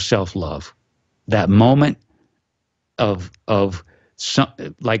action of self-love, that moment of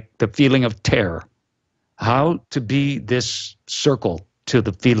like the feeling of terror, how to be this circle to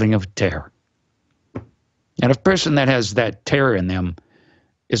the feeling of terror. And a person that has that terror in them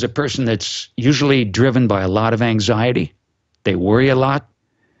is a person that's usually driven by a lot of anxiety. They worry a lot.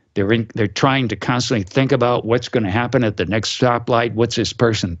 They're trying to constantly think about what's going to happen at the next stoplight. What's this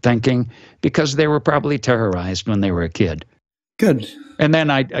person thinking? Because they were probably terrorized when they were a kid. Good. And then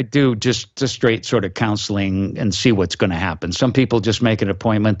I do just straight sort of counseling and see what's going to happen. Some people just make an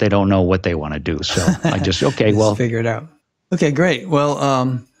appointment. They don't know what they want to do. So I just, figure it out. Okay, great.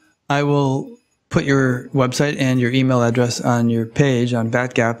 Well, I will put your website and your email address on your page on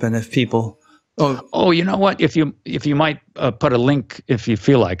Batgap, and if people... Oh, you know what? If you might put a link, if you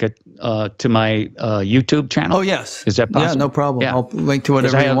feel like it, to my YouTube channel. Oh, yes. Is that possible? Yeah, no problem. Yeah. I'll link to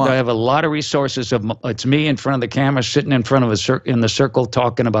whatever you want. I have a lot of resources. It's me in front of the camera, sitting in front of in the circle,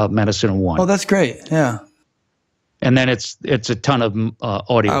 talking about Medicine 1. Oh, that's great. Yeah. And then it's a ton of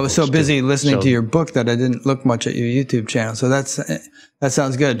audio. I was so busy listening to your book that I didn't look much at your YouTube channel. So that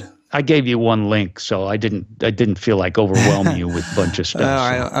sounds good. I gave you one link, so I didn't feel like overwhelming you with a bunch of stuff.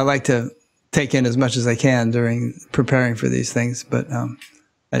 I like to take in as much as I can during preparing for these things, but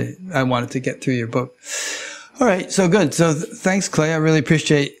I wanted to get through your book. All right, so good. So thanks, Clay. I really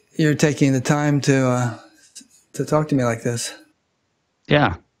appreciate your taking the time to talk to me like this.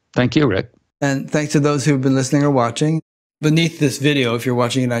 Yeah, thank you, Rick. And thanks to those who've been listening or watching. Beneath this video, if you're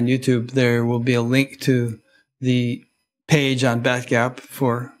watching it on YouTube, there will be a link to the page on Batgap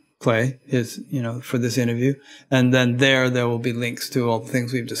for Clay, for this interview. And then there will be links to all the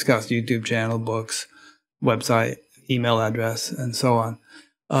things we've discussed: YouTube channel, books, website, email address, and so on.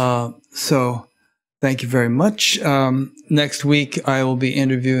 So thank you very much. Next week, I will be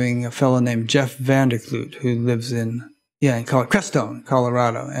interviewing a fellow named Jeff Vanderkloot, who lives in Crestone,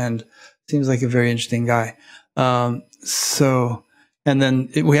 Colorado, and seems like a very interesting guy. And then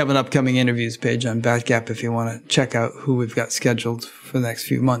we have an upcoming interviews page on Batgap if you want to check out who we've got scheduled for the next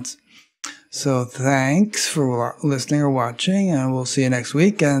few months. So thanks for listening or watching, and we'll see you next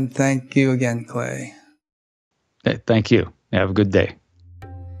week. And thank you again, Clay. Thank you. Have a good day.